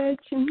 man, yet,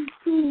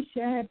 to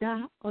shed.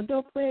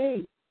 Other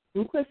way.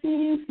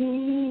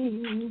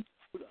 Question.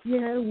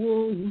 Yeah,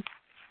 woman.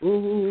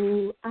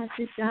 Oh,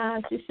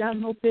 Ashisha,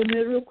 no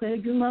pemero,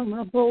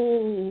 Mama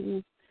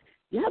Bo.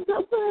 Ya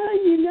papa,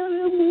 you know,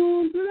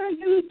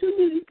 you to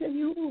me, can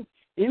you?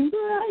 In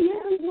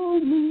Brian,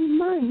 woman,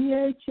 my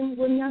yet,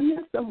 when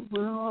I'm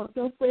somehow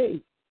the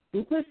way.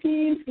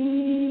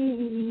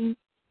 Question.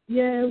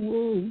 Yeah,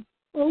 woman.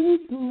 Oh,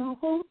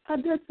 no,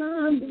 at the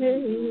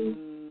Sunday.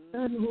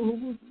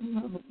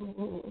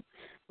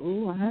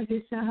 Oh, I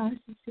said,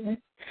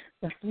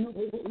 that's no.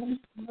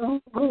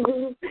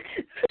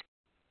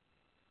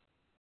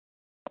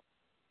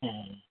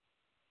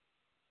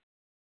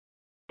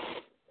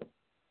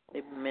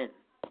 Amen.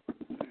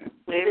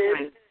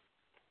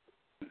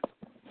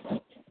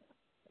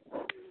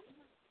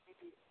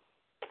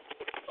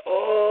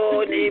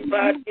 Oh, the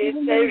party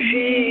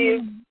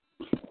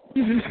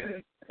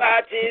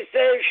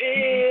says she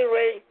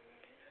rain.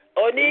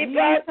 Only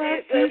party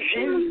says she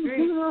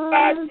rain.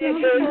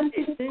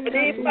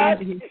 Only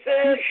party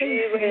says she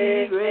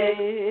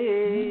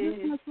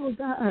rain. Oh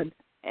God.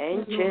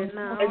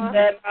 Enchena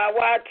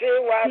wati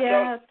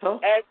wato.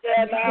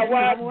 Enchena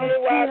wati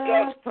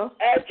wato.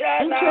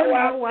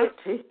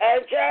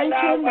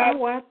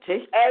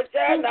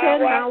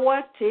 Enchena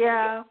wati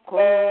ako.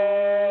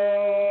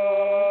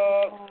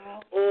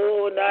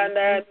 Oh,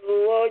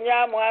 nananu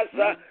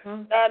onyamwasa.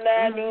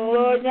 Nananu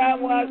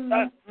onyamwasa.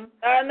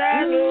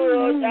 Nananu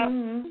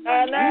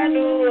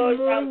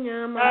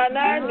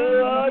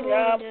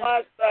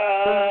onyamwasa.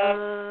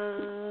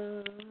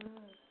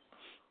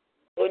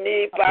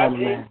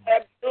 Unipati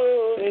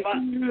sesuma,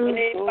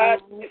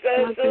 unipati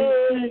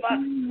sesuma,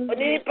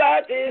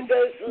 unipati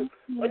sesu,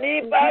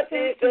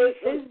 unipati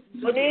sesu,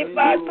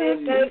 unipati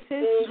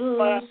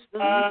sesuma.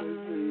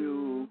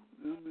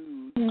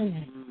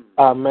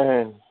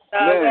 Amen.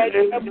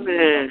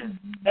 Amen.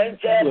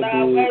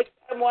 Ejena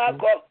wecha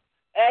mwako,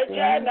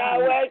 ejena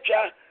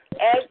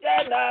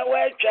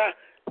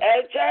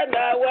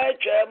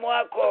wecha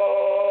mwako.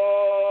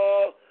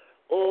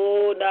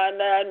 O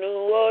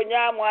nananu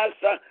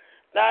onyamwasa.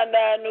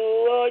 Nananu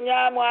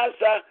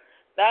onyamwasa,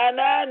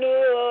 nananu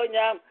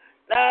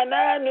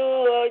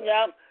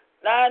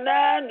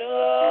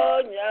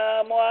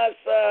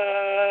onyamwasa.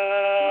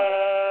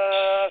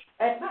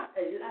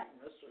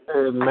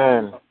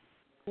 Amen.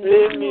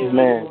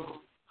 Amen.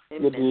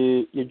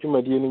 Yedi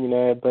yedwumadie no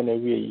nyinaa ba na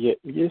wie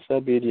ye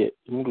sabe de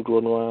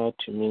imudodo no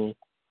atumi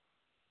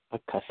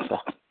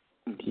akasa.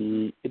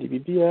 Di yedi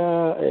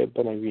bibia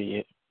ba na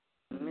wie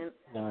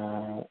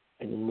na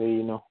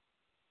enimei no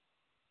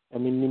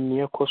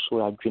aminimia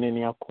koso adwene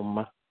ne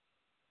akoma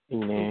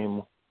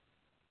nyinaamu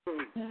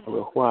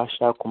aweho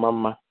ahya akoma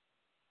ma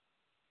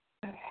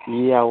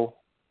yawo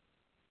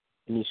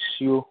ni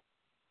suo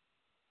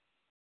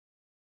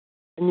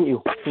ni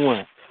ehu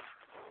a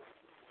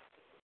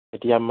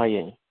edi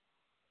amayen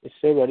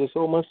ese wade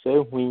so ma sa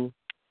ehu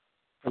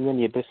anya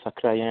ne be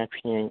sakra yan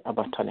atwen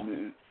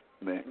abatane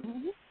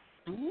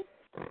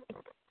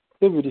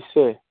David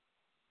say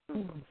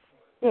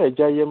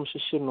jayem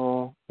hihye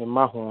no me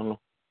ma ho no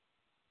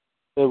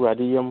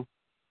Ewurade yam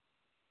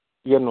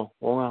ye no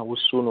won a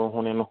wosu no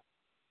ho ne no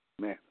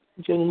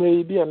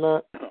njenwe bi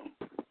ana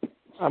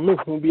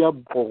amehu bi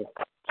abo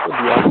so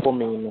bi akọ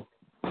me no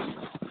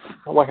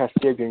wa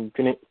hase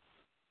adwendwene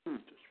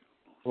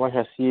wa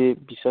hase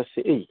bisa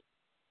se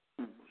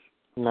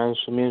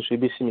nanso me nso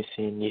ebesi me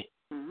senye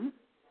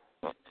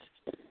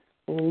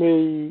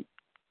me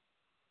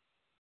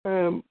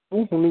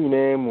uhunu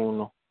nyina mu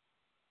no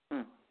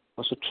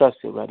oso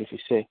trust Ewurade fi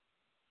se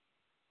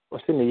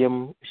wase ne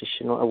yam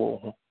hihye no awo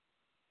ho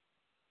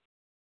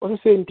wase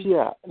se nti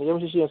a ne yam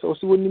hihye so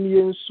wase wonim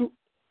yensu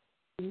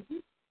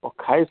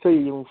kai se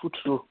yim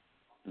futuro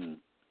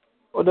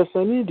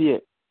odasani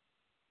de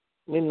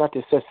ne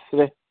nate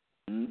sesre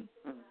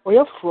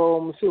oya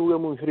from se we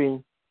mu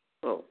hwiren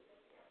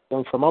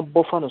dem from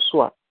abofa no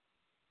so a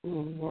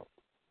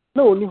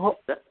na oni ho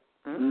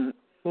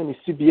na ni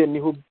sibie ni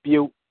ho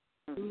bieu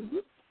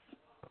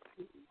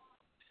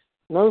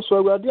nanso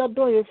Awurade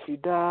adon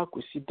frida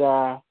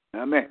kosida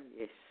Amen.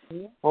 Yes.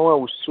 Wa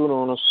usu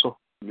no so.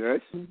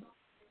 Yes.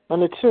 Na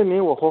ne trene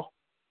wo ho.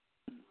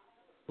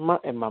 Ma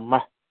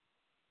emama.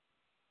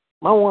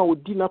 Ma wa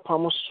odi na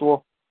pam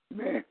so.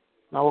 Amen.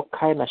 Na wo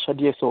kai na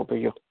hyade se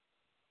obeyo.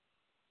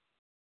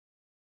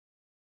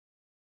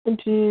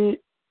 Nti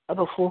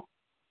adofo.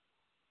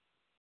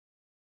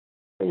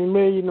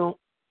 Emeyi no.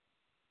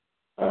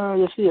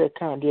 Yesi ye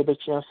kan de be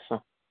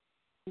chiasa.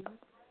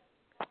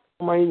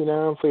 Ma yi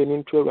na mfa ni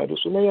ntu Awurade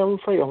so na ya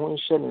mfa ye ho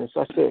nhyɛ ne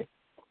nsa sɛ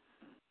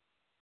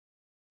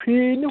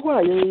Pii ni ho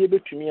a ye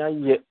betumi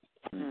aye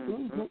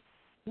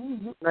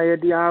na ye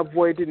dey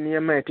avoid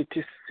nneema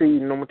etiti sei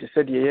no te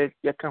sɛ de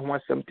ye ka ho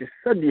asɛm te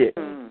sɛ de ye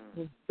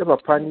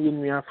papa ni ye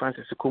nua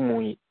Francis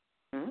komu yi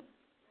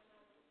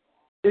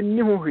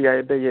enni ho hwia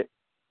ye bɛyɛ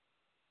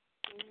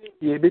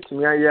ye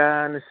betumi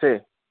aya ne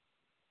sɛ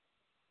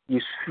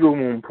ye suo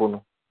mu mpo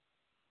no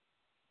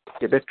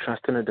ye be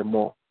trust in the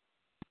more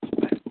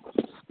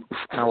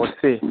na wo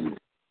say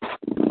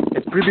e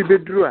pribi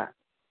bedru a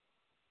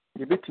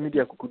you bet me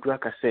dia kukudu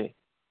aka say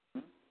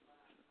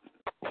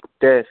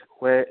death,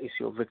 where is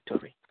your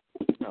victory?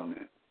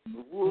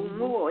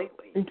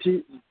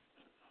 Nti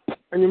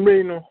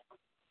anyimre no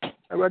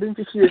Awurade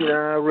ntisie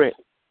na re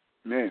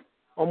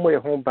omo ye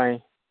ho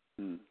ban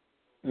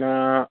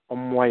na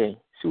omo ayen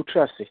si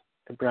utrase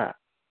ebra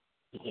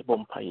e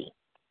bompa yi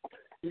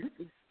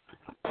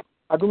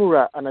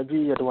adumura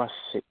anadwi ye do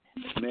ase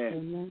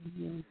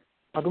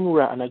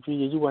adumura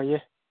anadwi ye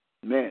yiwaye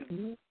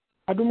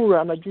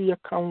adumura anadwi ye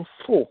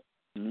kamfo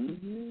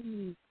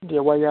de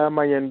waya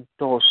mayen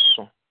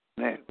doso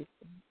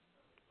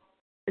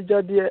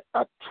ejade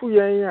atu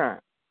yen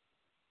a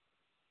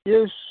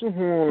yesu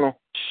hu no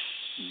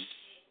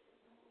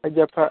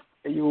ajapa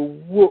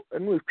yowo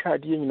enu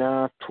etwade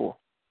nyina to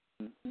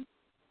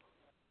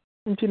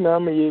nti na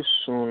ama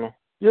yesu no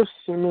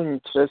yesu no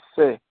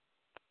nkyerese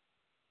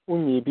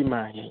unye bi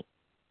maye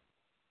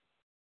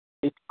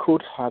it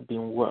could have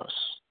been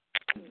worse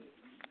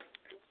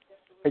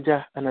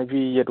eja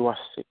anadwi ye do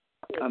ase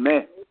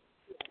Amen.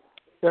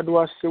 yɛde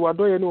wase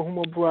wadɔyɛ ne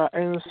ohumɔbo a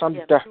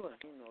ɛnsa da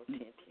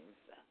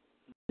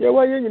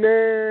yɛwa yɛ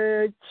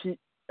nyinaa akyi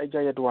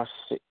agya yɛde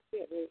wase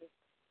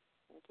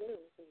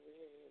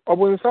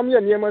ɔbonsam yɛ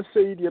nneɛma sɛ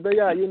yi deɛ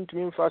ɛbɛyɛ a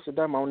yɛntumi mfa ase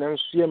da ma wo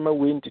nanso yɛmma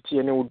wei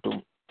nteteɛ ne wo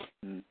dom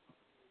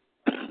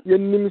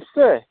yɛnim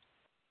sɛ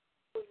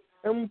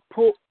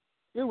mpo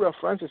yɛwura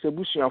Francis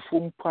abusuafoɔ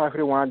mpo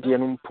ahwere wɔn adeɛ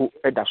no mpo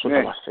ɛda so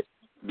da wase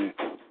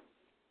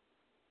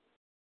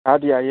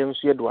adeɛ a yɛn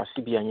nso yɛde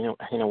wase bi anyɛ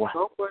ahenewa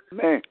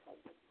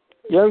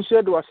yɛn nso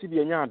yɛde wase bi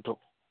anyɛ adɔ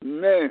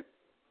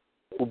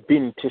obi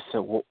nte sɛ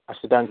wo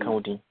aseda nka wo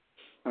din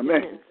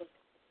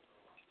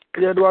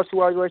yɛde wase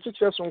wɔ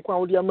akyerɛkyerɛ sonko a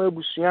wode ama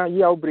abusua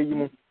yi a wobrɛ yi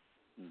mu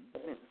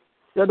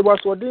yɛde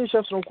wase wɔde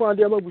nhyɛ sonko a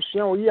wode ama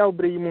abusua a yi a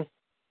wobrɛ yi mu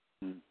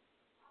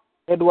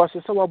yɛde wase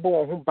sɛ wabɔ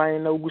wɔn ho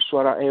ban na wogu so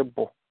ara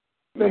ɛrebɔ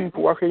na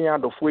mpo wahwɛ yɛn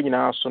adɔfoɔ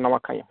nyinaa so na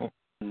waka yɛn ho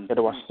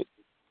yɛde wase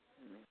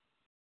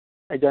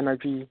agya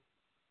nadwi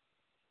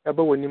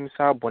ɛbɛ w'anim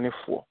saa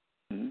abɔnefoɔ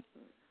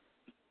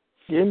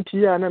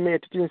yɛnti a na mɛyɛ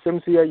tete nsɛm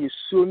sɛ yɛ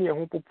suo ne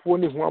ɛho popoɔ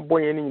ne ho abɔ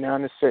yɛn no nyinaa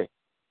ne sɛ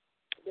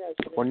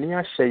ɔne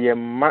ahyɛ yɛn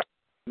ma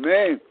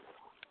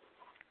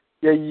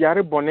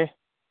yɛyare bɔne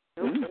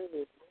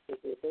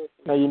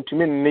na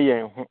yɛntumi nne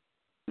yɛn ho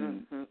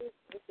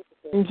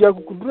nti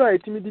akukuduro a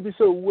yɛtumi de bi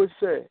sɛ owuo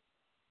sɛ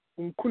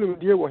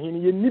nkunimdeɛ wɔ he no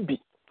yɛnni bi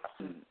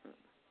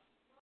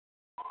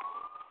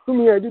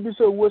tumi a yɛde bi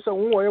sɛ owuo sɛ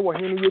wo wɔyɛ wɔ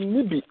he no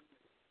yɛnni bi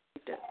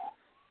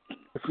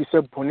ɛfiri sɛ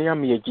bɔne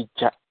ama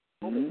yɛgyigya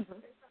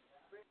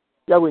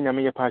yɛwɔ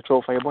nyame yɛ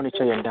paakyɛw fa yɛbɔ ne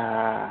kyɛ yɛn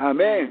daa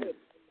amen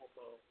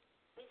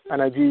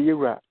anadwo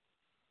yɛwura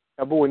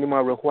yɛbɔ wɔ nim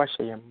awerɛho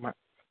ahyɛ yɛn ma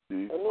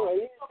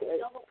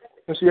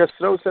nso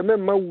yɛsrɛ wo sɛ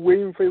mɛmma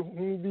wei mfa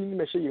hu bi ne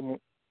mɛhyɛ yɛ mu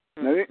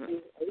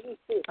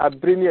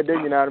abere ne yɛda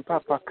nyinaa no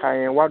papa ka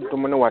yɛn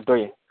wadom ne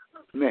wadɔyɛ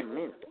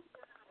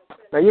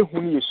na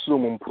yɛhu ne yɛsuro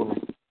mu mpo no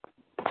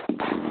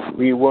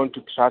we want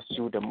to trust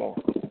you the more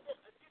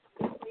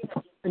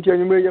nti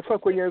anwummerɛ yɛfa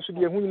kwanya nso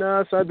deɛ ɛho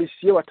nyinaa saa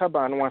bɛsie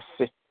watabaa no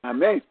ase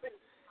amen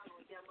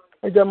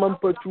agya ma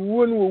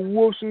mpatuwuo no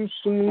wɔwuo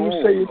sunsum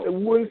sɛ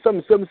wuo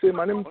nsamsam sɛ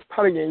ma ne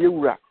mpare yɛn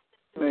yɛwura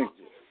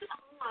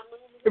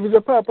ɛfiri sɛ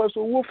paapa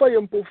so owuo fa yɛ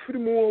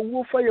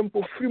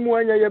mpofiri mu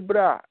anya yɛ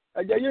berɛ a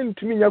agya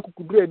yɛntumi nya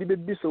akukuduro a yɛde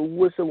bɛbisa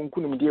owuo sɛ wo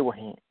nkonimdeɛ wɔ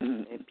he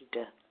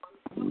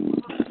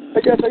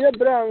agya sɛ yɛ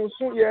berɛ a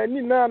nso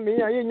yɛani naa me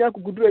a yɛnya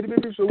akukuduro a yɛde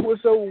bɛbisa owuo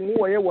sɛ wo ho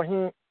wɔyɛ wɔ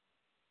he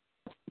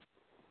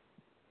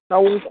na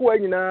wo nkoa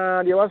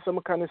nyinaa deɛ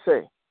wasɛm ka ne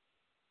sɛ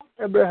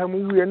Abraham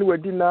wuiɛ ne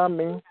wadi naa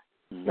me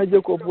na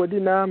Jacob wadi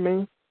naa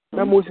me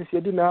na Moses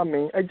yadi naa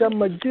me agya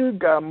ma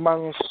gilgal ma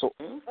nso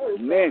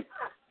amen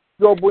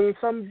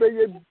ɔbonsam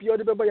bɛyɛ bia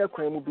ɔde bɛba yɛ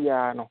kwan mu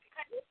biara no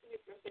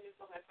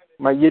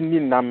ma yɛnni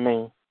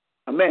namen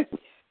amen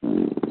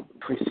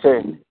firi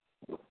sɛ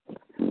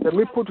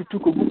mepo tutu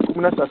kogu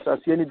kum na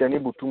sasase ani dane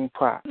botum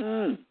pa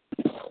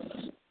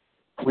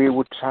we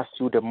will trust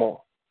you the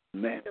more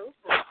amen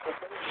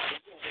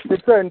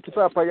nti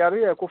papa yare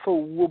yɛ kɔfa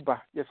owuo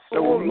ba yɛsrɛ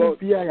wo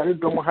bia yare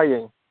dɔm ha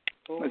yɛn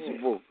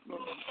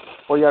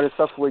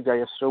ɔyaresafo agya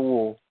yɛsrɛ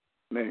wo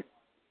amen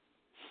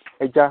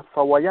agya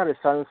fa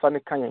wɔyaresa nsa ne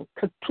ka yɛn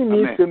ka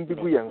tumi nsɛm bi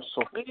gu yɛn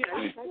so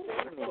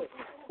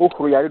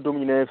wohoro yare dɔm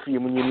nyinaa firi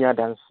mu nyɛni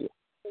adanseɛ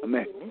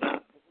amen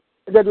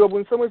agya deɛ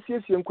ɔbonsam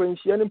asiesie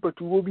nkwanhyia ne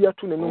mpatuwuo bi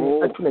ato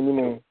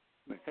n'anim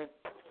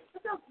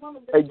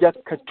agya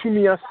ka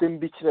tumi asɛm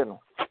bi kyerɛ no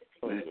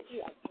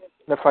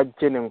na fa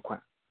gye ne nkwa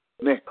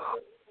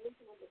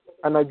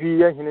anadwo yi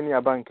yɛhene ne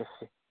aba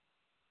nkɛse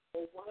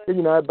yɛ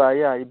nyinaa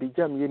baeɛ a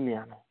yɛbɛgyam yɛ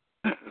nnua no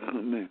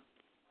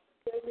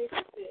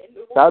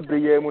saa bere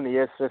yɛ mu ne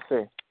yɛsrɛ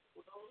sɛ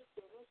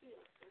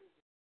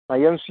na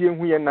yɛn nso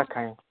yɛhu yɛn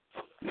nnakan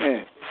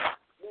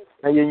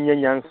na yɛnyɛ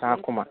nyansa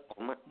akoma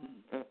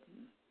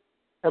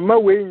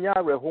ɛma wei nyɛ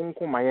awerɛho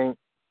nkoma yɛn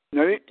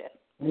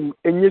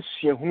ɛnyɛ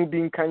suahunu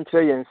bi nka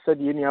nkyerɛ yɛn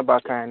sɛdeɛ ni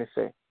aba kan ne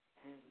sɛ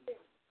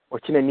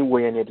ɔkye n'ani wɔ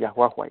yɛn yɛde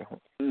ahoahoa yɛn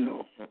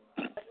ho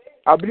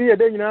abere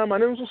yɛda nyinaa ma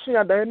ne nso so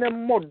yɛadaeɛ ne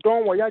mmɔ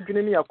dɔn wɔ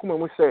yɛadwene ne yɛakoma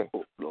mu sɛ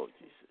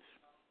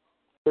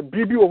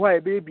biribi wɔ hɔ a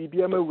yɛbɛyɛ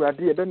biribi ama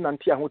Awurade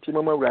yɛbɛnante ahoteɛ mu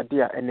ama Awurade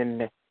a ɛne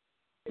nnɛ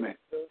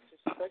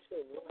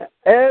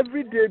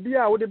every day bi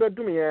a wode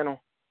bɛdom yɛn no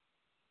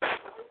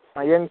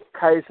na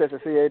yɛnkae sɛ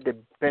sɛ yɛyɛ the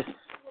best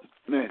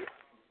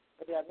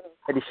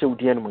ɛde hyɛ wo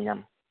din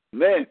animuonyam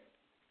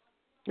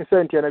ne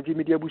sɛ nti anadwo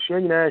mede abusua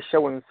nyinaa ɛhyɛ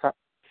wo nsa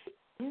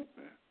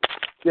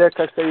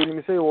yɛkasa yɛnim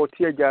sɛ yɛwɔ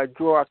te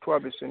agyaadwoɔ ato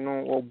abɛso no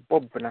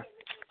wɔbɔ bena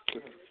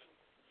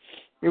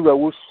mewura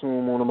wɔsum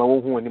mu no ma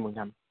wɔhu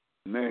animuonyam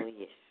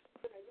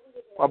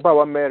waba a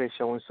wamɛre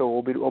hyɛ wo nsa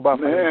ɔba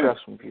afa ne kura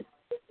asomdwie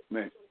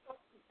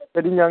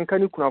yɛde nyanka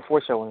ne kunafoɔ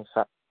hyɛ wo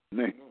nsa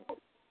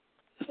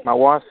ma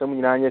wɔn asɛm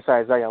nyinaa nyɛ sɛ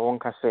Isaiah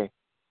wɔnka sɛ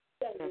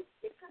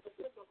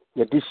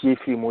yɛde hyie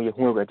firi mu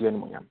yɛhu Awurade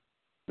animuonyam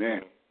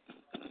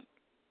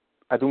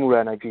adom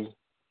wura anadwo yi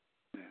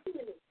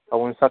fa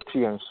wo nsa to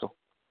yɛn so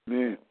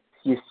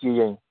siesie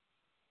yɛn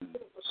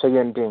hyɛ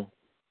yɛn den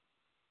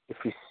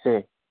ɛfiri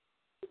sɛ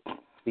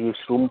ɛyɛ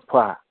suro mpo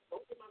a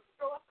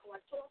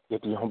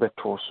yɛde yɛn ho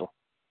bɛtoo so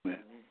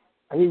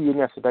ayɛ yie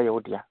ne aseda yɛ wo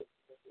dea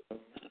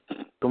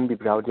dom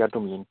bibra odi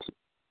adom yenti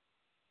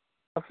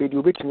afi di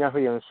obetumi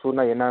ahwe yen so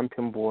na ye na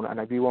mpembo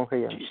na bi won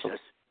hwe yen so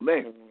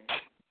Amen.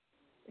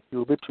 di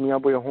obetumi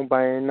abo ye ho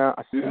ban na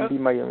asembi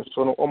ma yen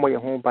so no omo ye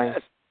ho ban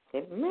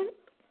Amen.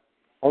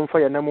 onfa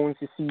ye na mo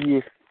nsisi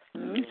ye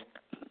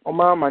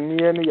oma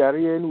amane no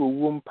yare no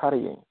owuo mpare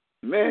yen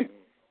Amen.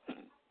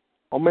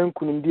 oma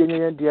nkunum die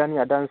nyen dia ne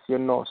adanse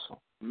no so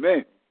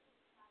Amen.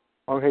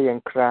 onhwe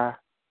yen kra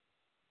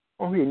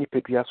onhwe ni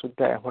pedua so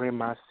da ehore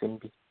ma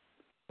asembi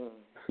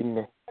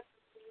finne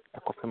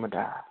akofem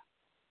da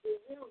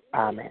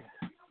amen.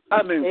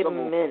 Amen.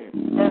 Amen.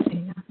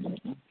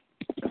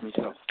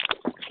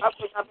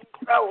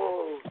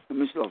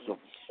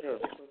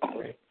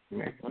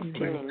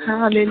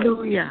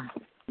 Hallelujah.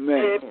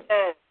 Amen.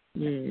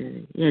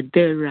 Yeah,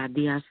 there are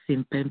the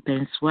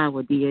simple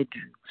swallow the edge.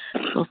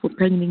 So for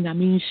penning, I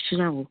mean,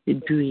 shroud the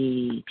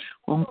dray,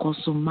 Uncle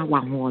Summa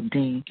one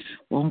day,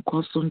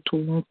 Uncle Sun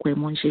to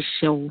Quemon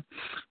shell,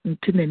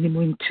 until any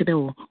moon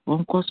chill,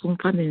 Uncle Sun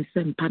Panning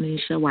Sam Panning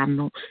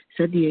Shawano,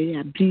 said the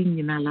area being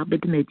in a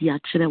labed media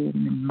chill,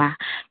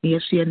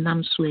 yes, we are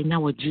nam swing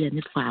our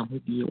journey far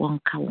with you, one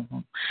cow.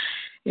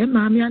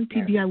 Mammy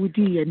Auntie, dear, with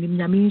you, and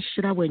Yamin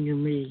Shra when you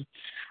may.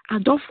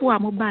 Adolfo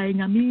amobai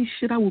nyame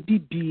hira wo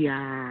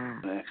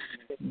bibia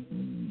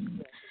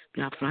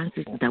bra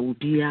Francis da wo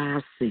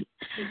bia se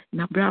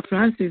na bra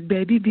Francis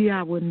baby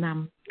bia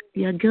wonam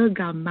ya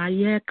gilgal ma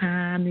ye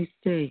kan ni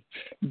say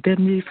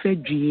demri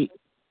fedue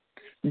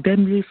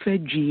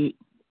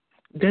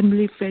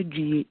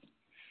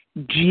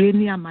due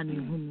ni amane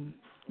hunu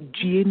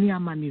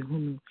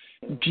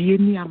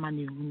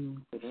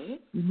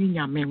ni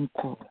nyame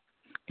nko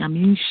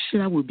nyame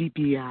hira wo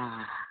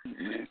bibia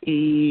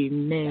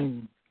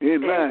amen.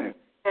 Amen.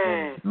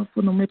 No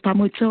for no me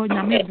pamocho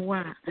nyame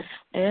boa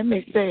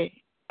me say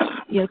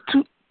ye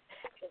tu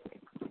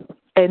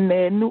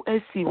enenu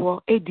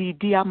asiwo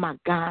edidi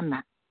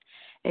amagana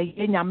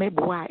ye nyame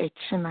boa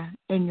echina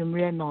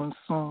enwumre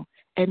nonso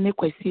ene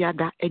kwasi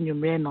ada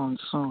enwumre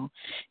nonso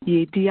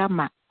ye di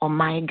ama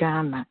oman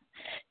Ghana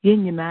ye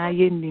nyina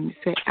ye nim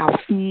se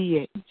afi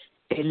ye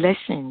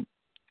election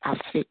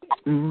afi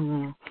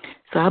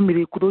so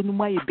amire kuro nu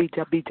ma ye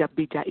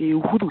beja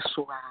ehuru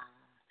so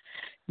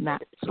na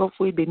so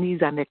for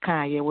Ebenezer ne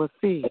kan ye will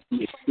say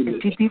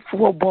didi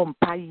for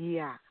bompa yi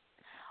a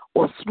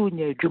osru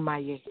nya adwuma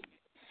ye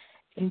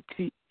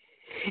nti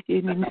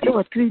eni se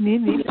otri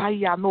ni pa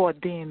yi a no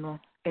odin no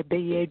ebe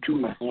ye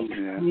adwuma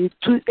ye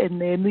tu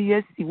enenu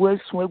ye si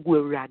wasu agu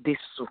awurade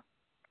so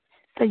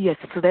say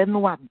yesre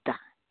no ada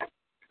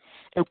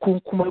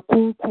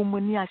ekunkum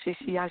ni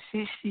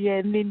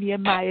ahyehyɛ ne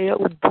ma ye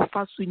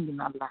obufa so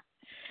nyinala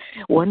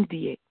one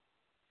day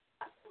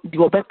di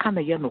obeka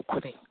na ye no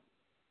kore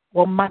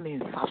one man in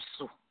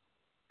Sasso.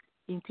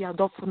 Inti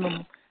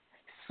adofnum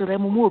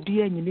seremu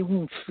obi anyine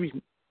hu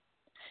free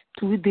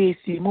 2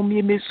 days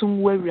mommy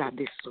mesum wari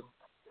adeso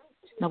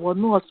na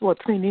wono oso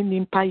otrin ni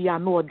mpa ya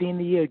na odin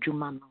ne ye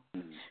adwuma no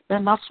na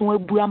naso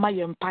abu ama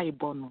ye mpa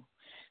ibo no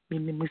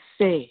minimu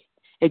se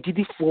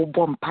agidifo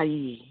bo mpa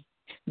yi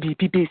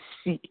bibi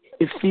besi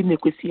efi ne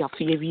kwesi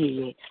afie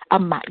wiye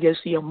ama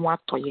yesu ye ho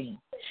atoye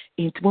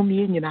inti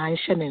mommy nyina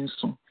anhye ne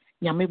nso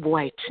nyame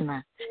boa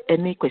etina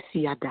ene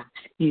kwesi yada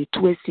ye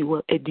tu esi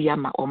wo edi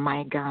ama o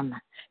my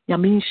Ghana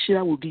nyame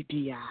nhira wo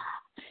bibia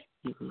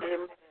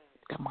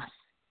kamas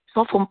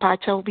so from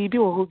pacha wo bibi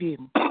wo ho bi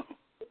mu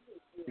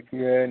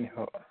bibia ni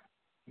ho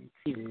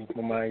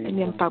mama yi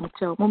ni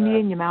mpamcha mo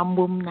mi nyina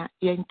mbom na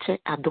ye nche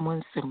adom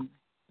nsem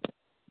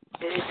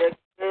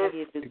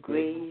The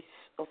grace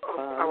of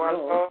our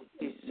Lord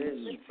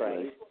Jesus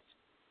Christ,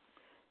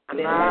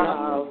 the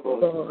love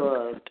of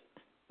God,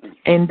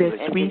 and the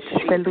sweet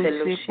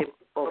fellowship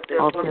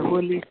of the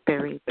Holy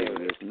Spirit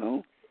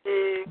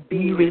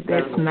be with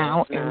us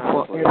now and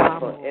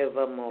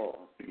forevermore.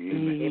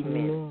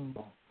 Amen.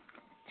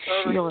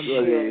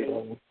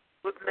 Surely,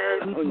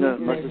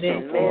 goodness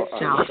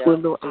shall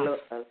follow us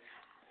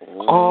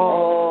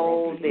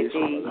all the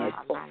days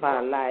of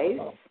our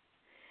lives,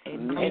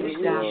 and we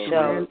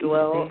shall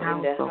dwell in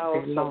the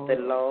house of the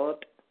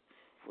Lord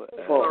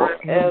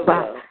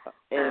forever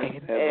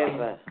and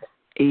ever.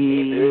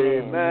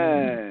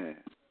 Amen.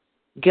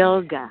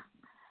 Gilgal.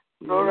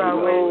 Roll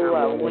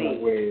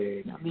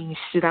away. I mean,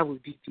 should I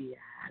would be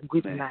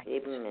good night.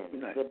 Amen.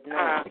 Good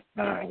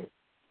night.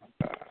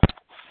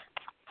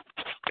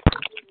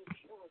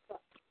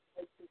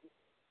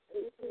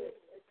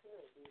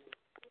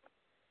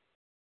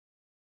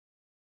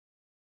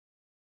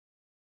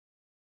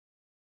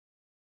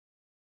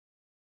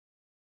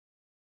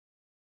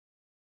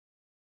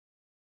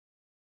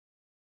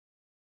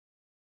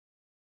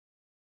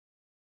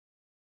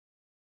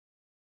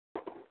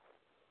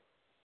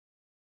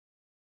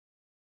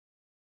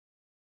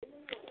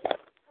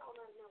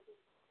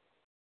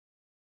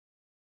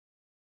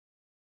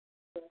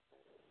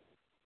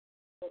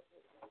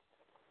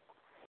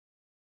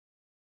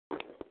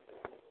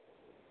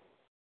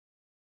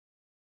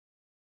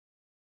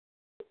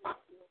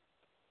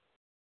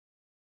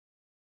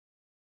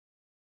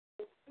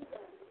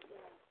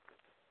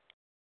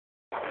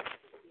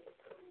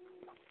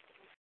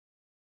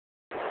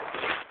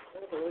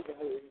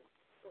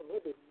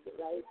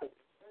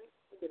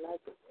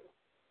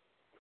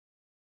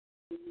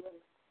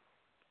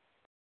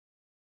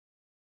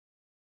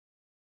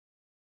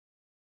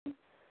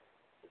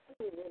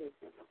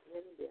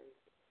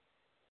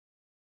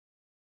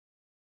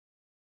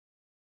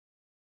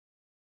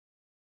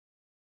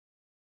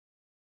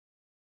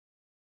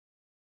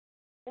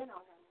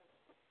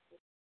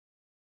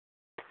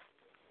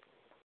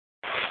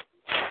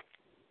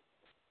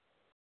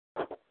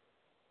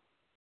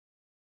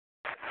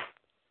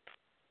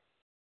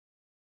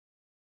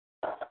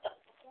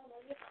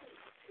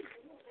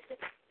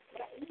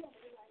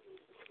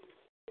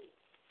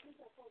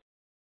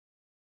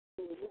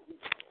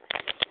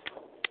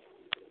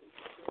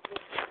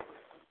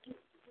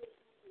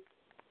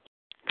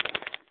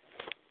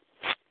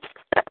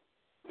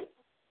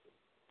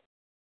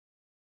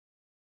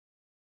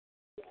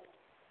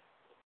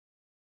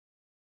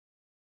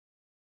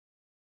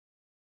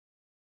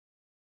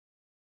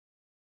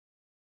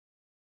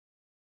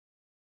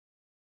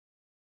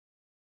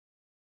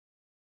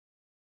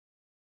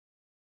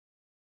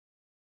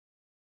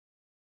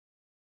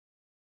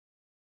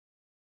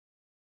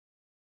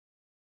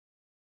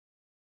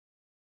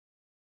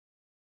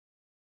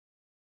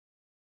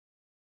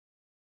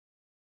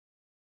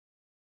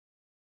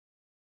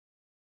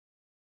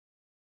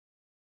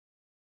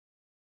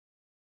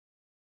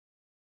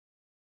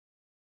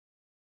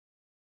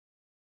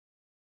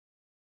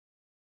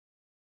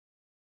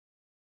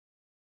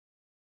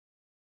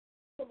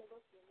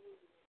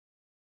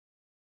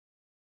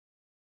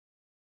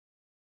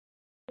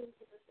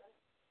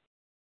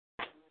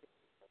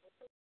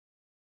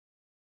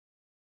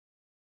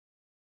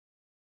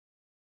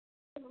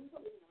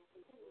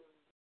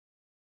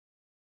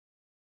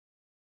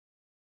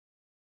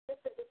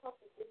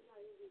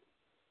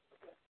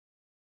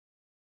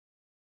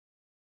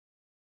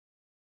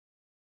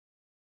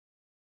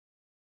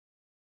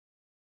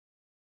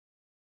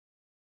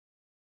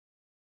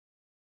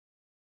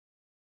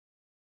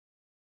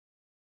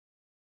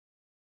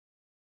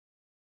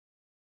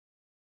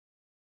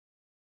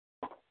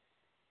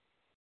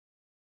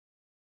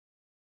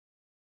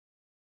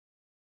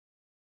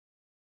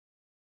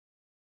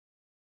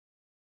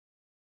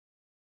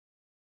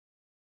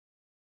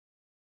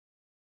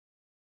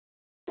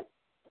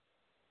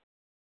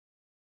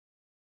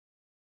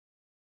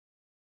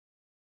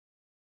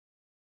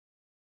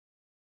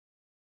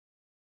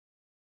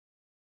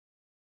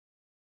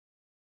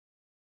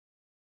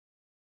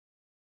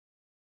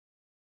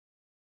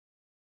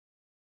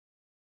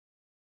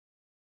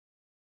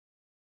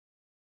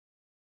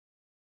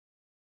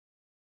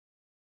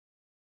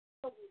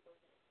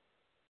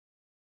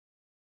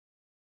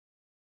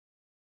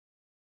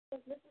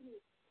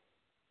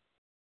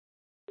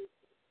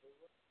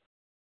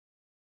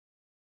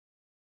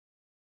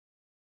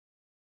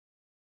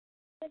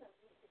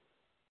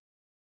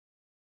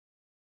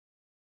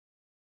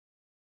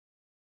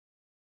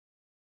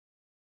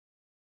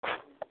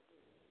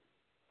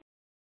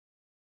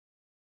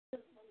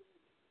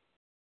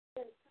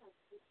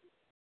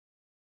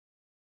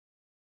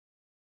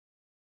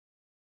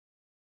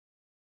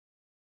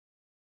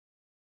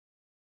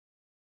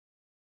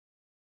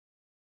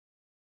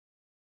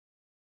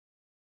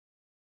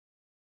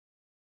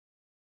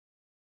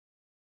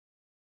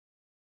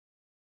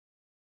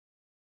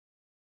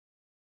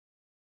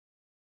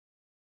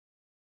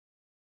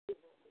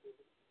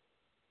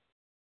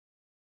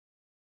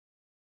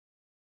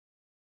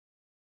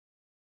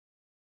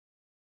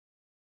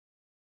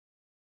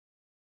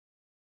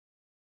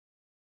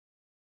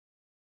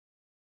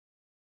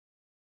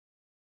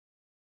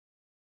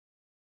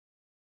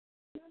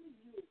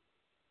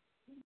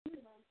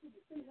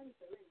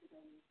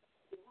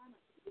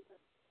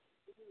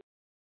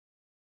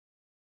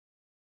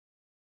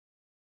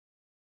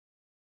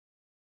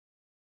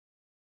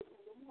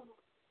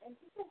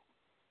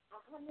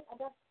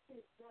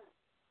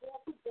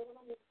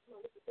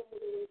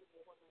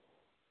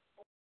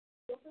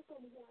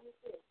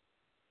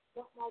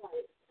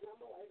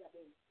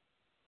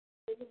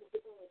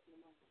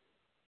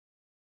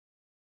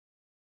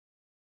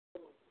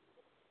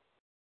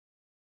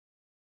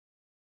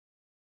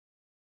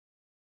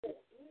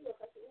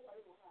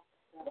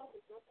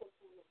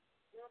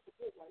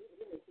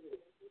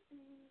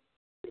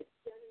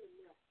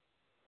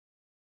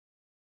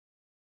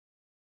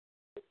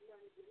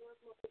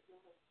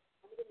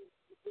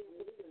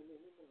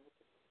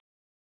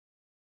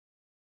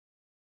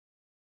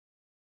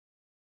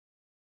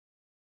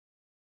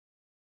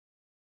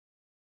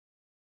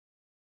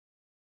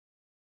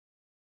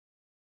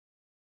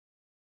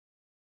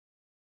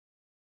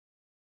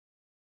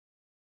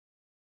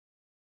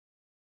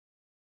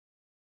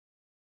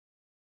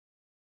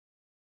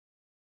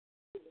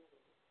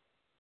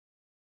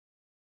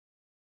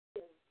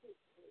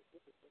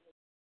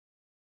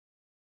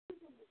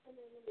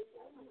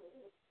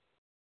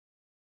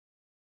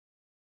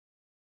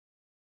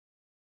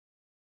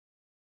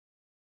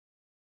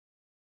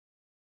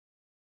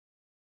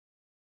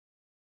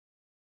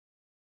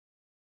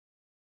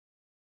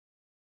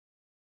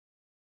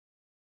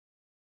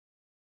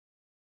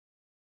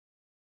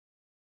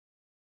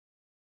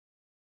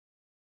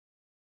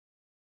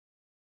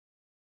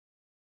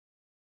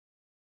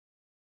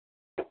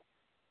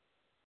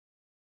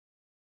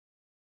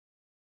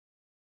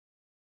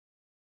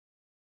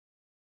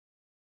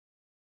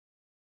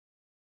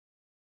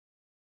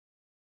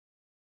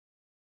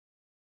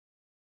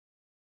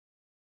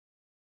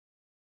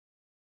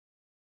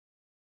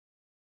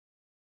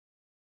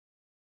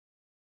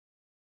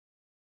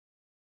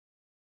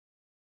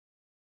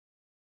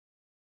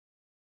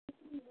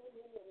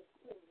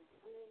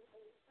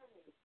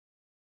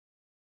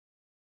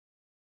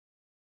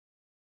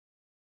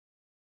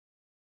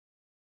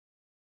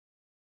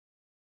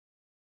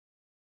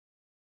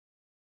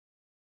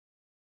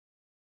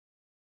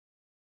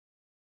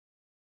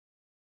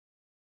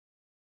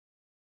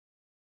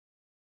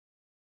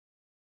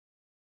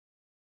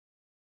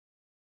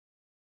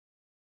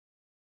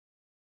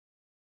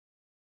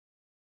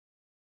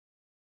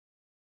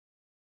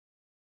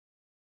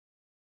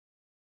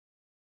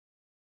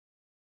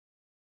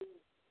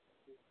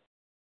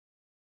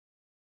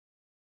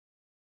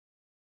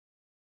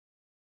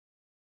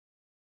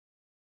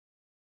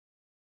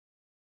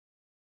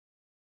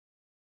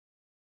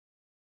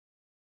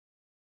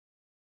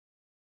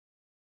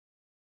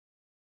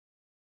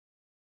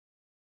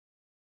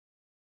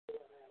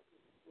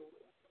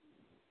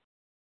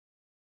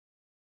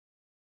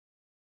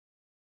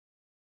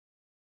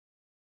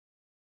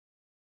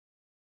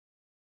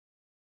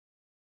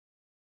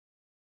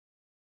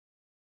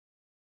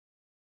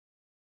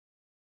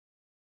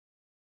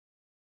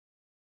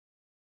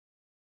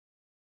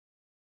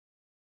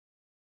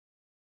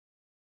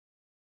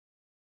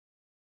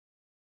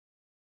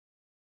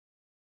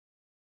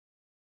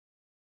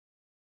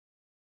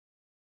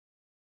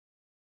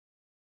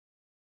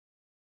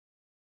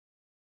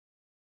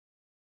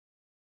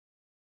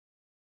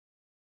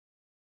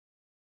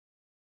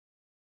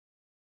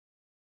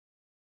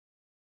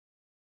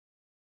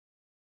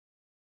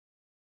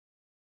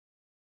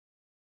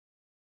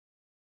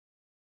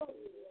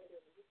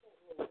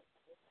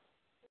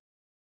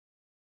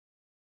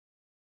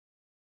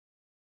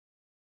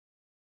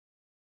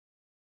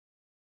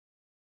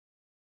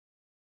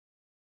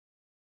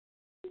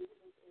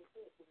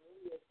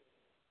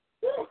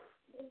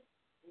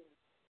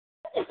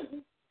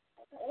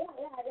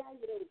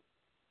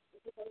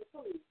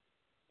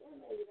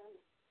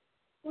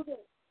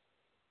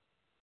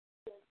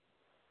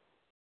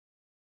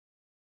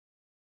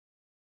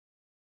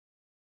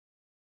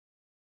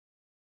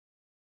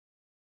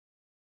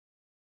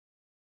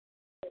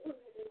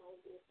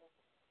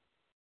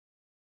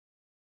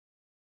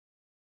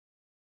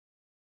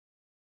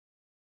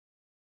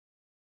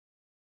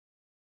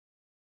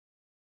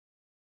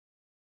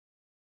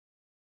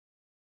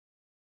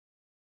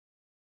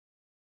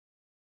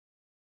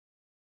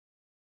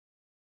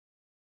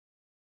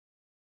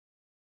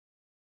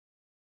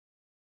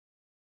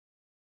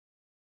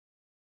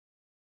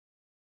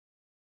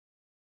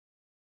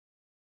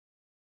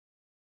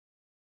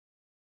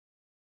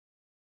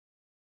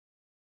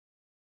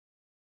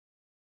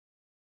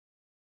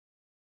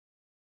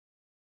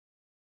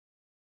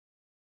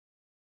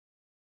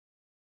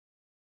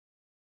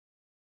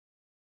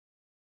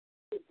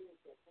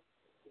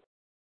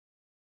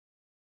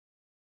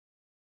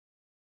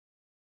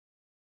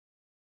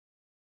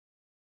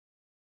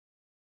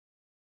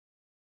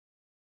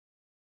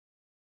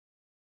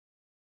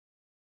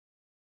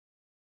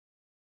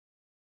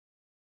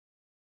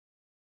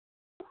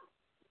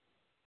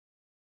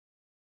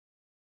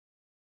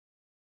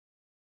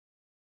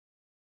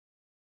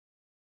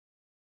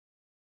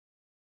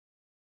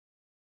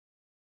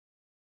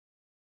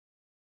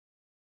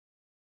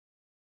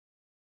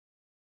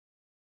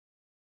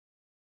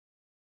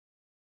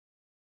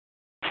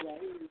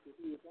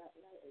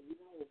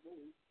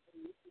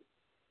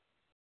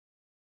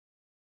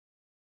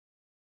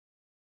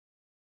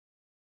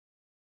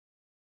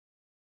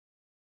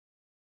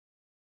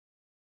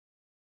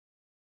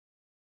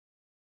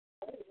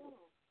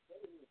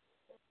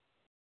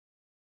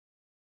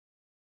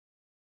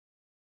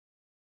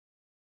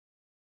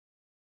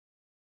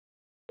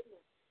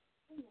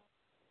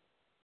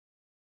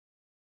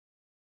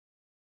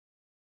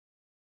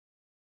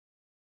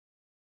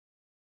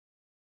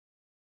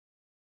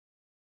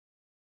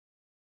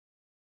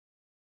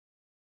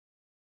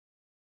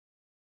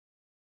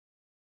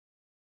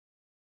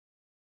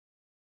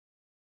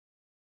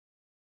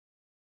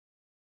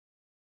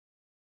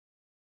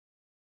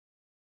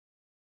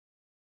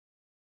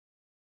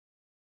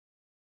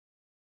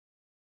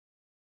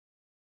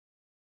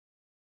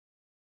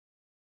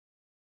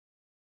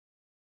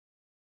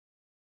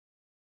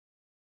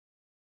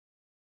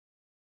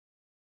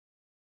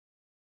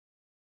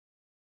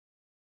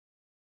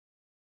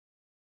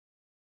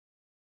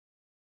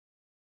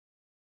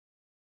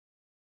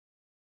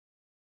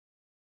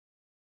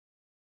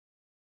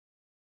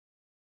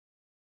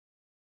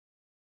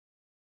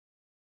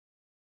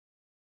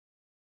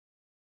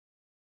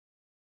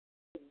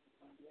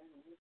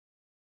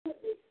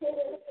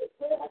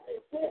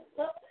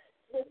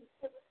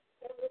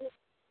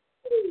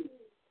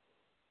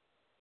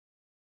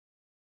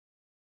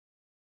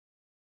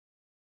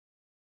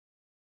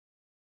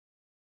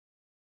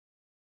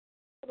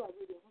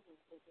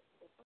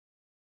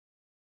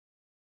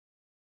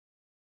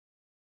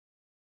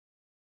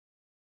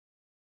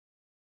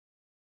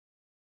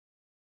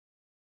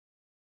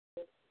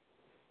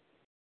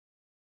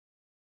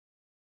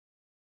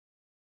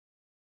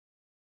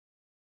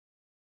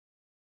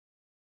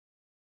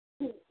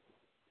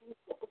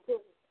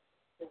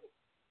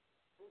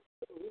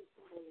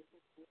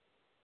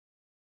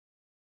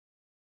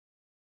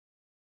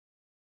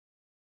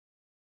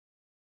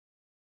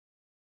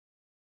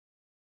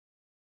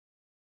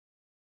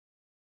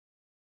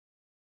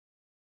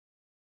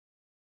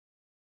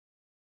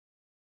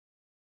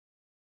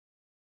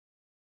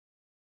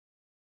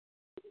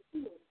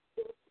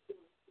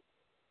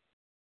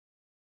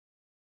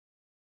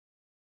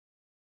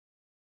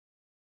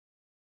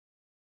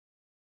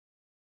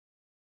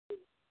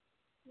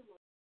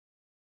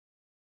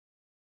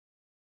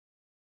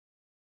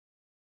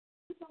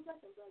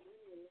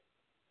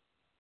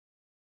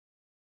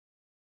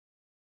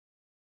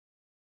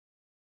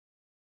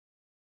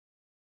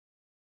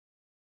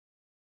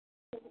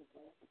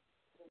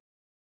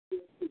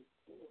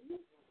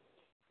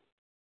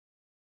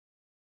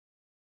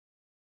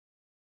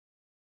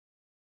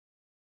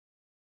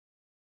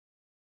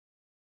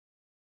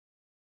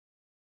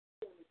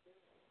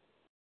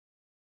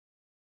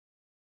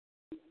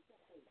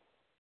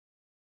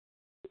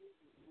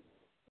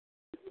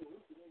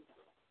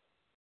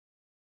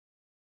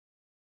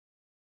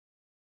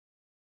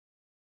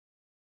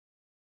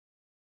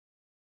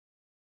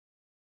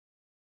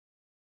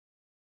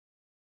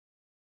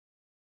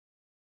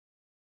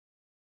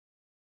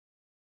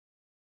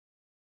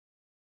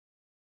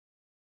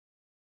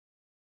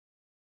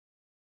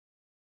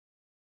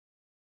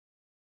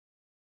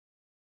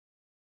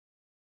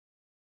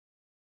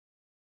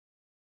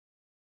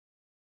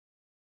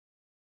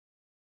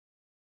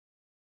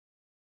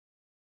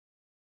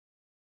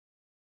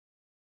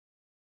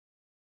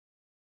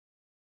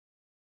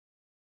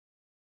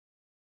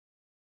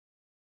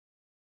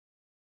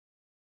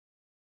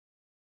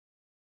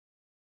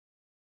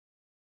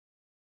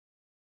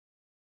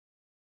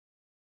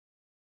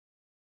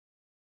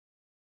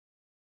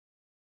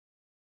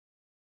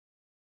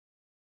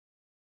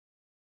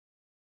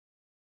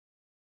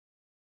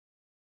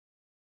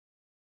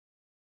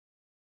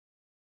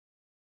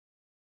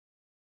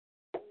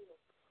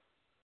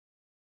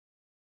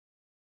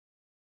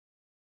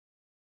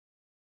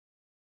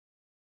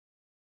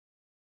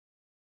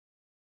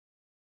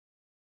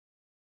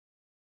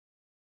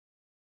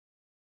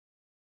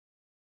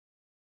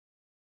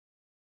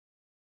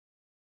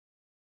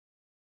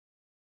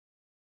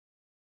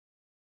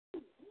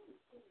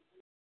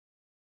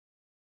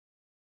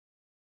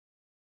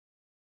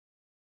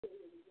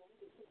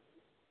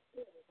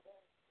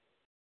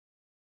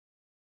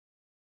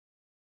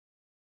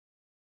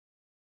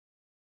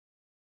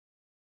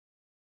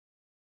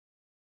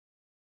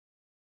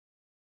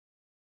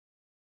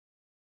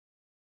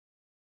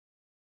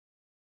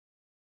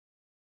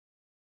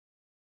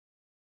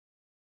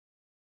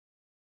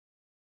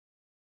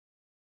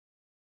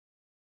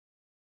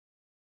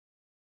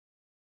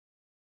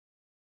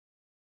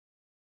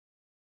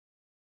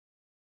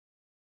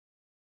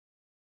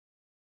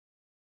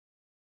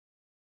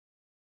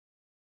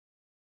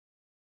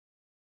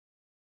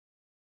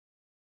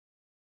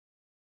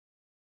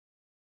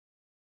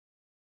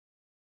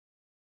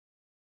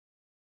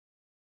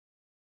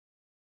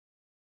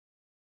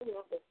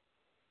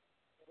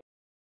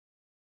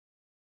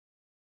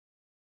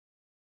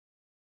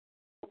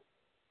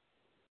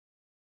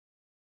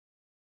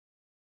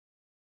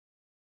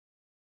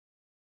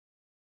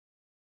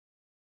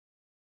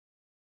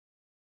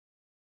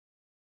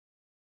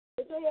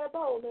 say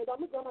about me,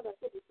 I'm going to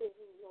say the same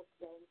thing, not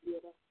down here.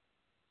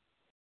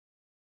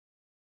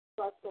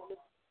 That's on the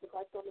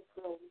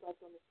throne, that's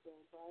on the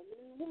throne. I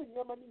mean,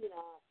 you're money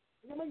now.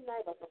 You're money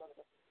now, but that's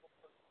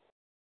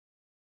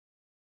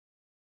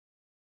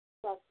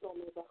on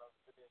me.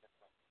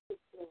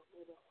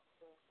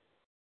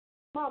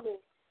 Mommy,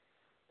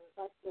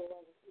 that's the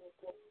one.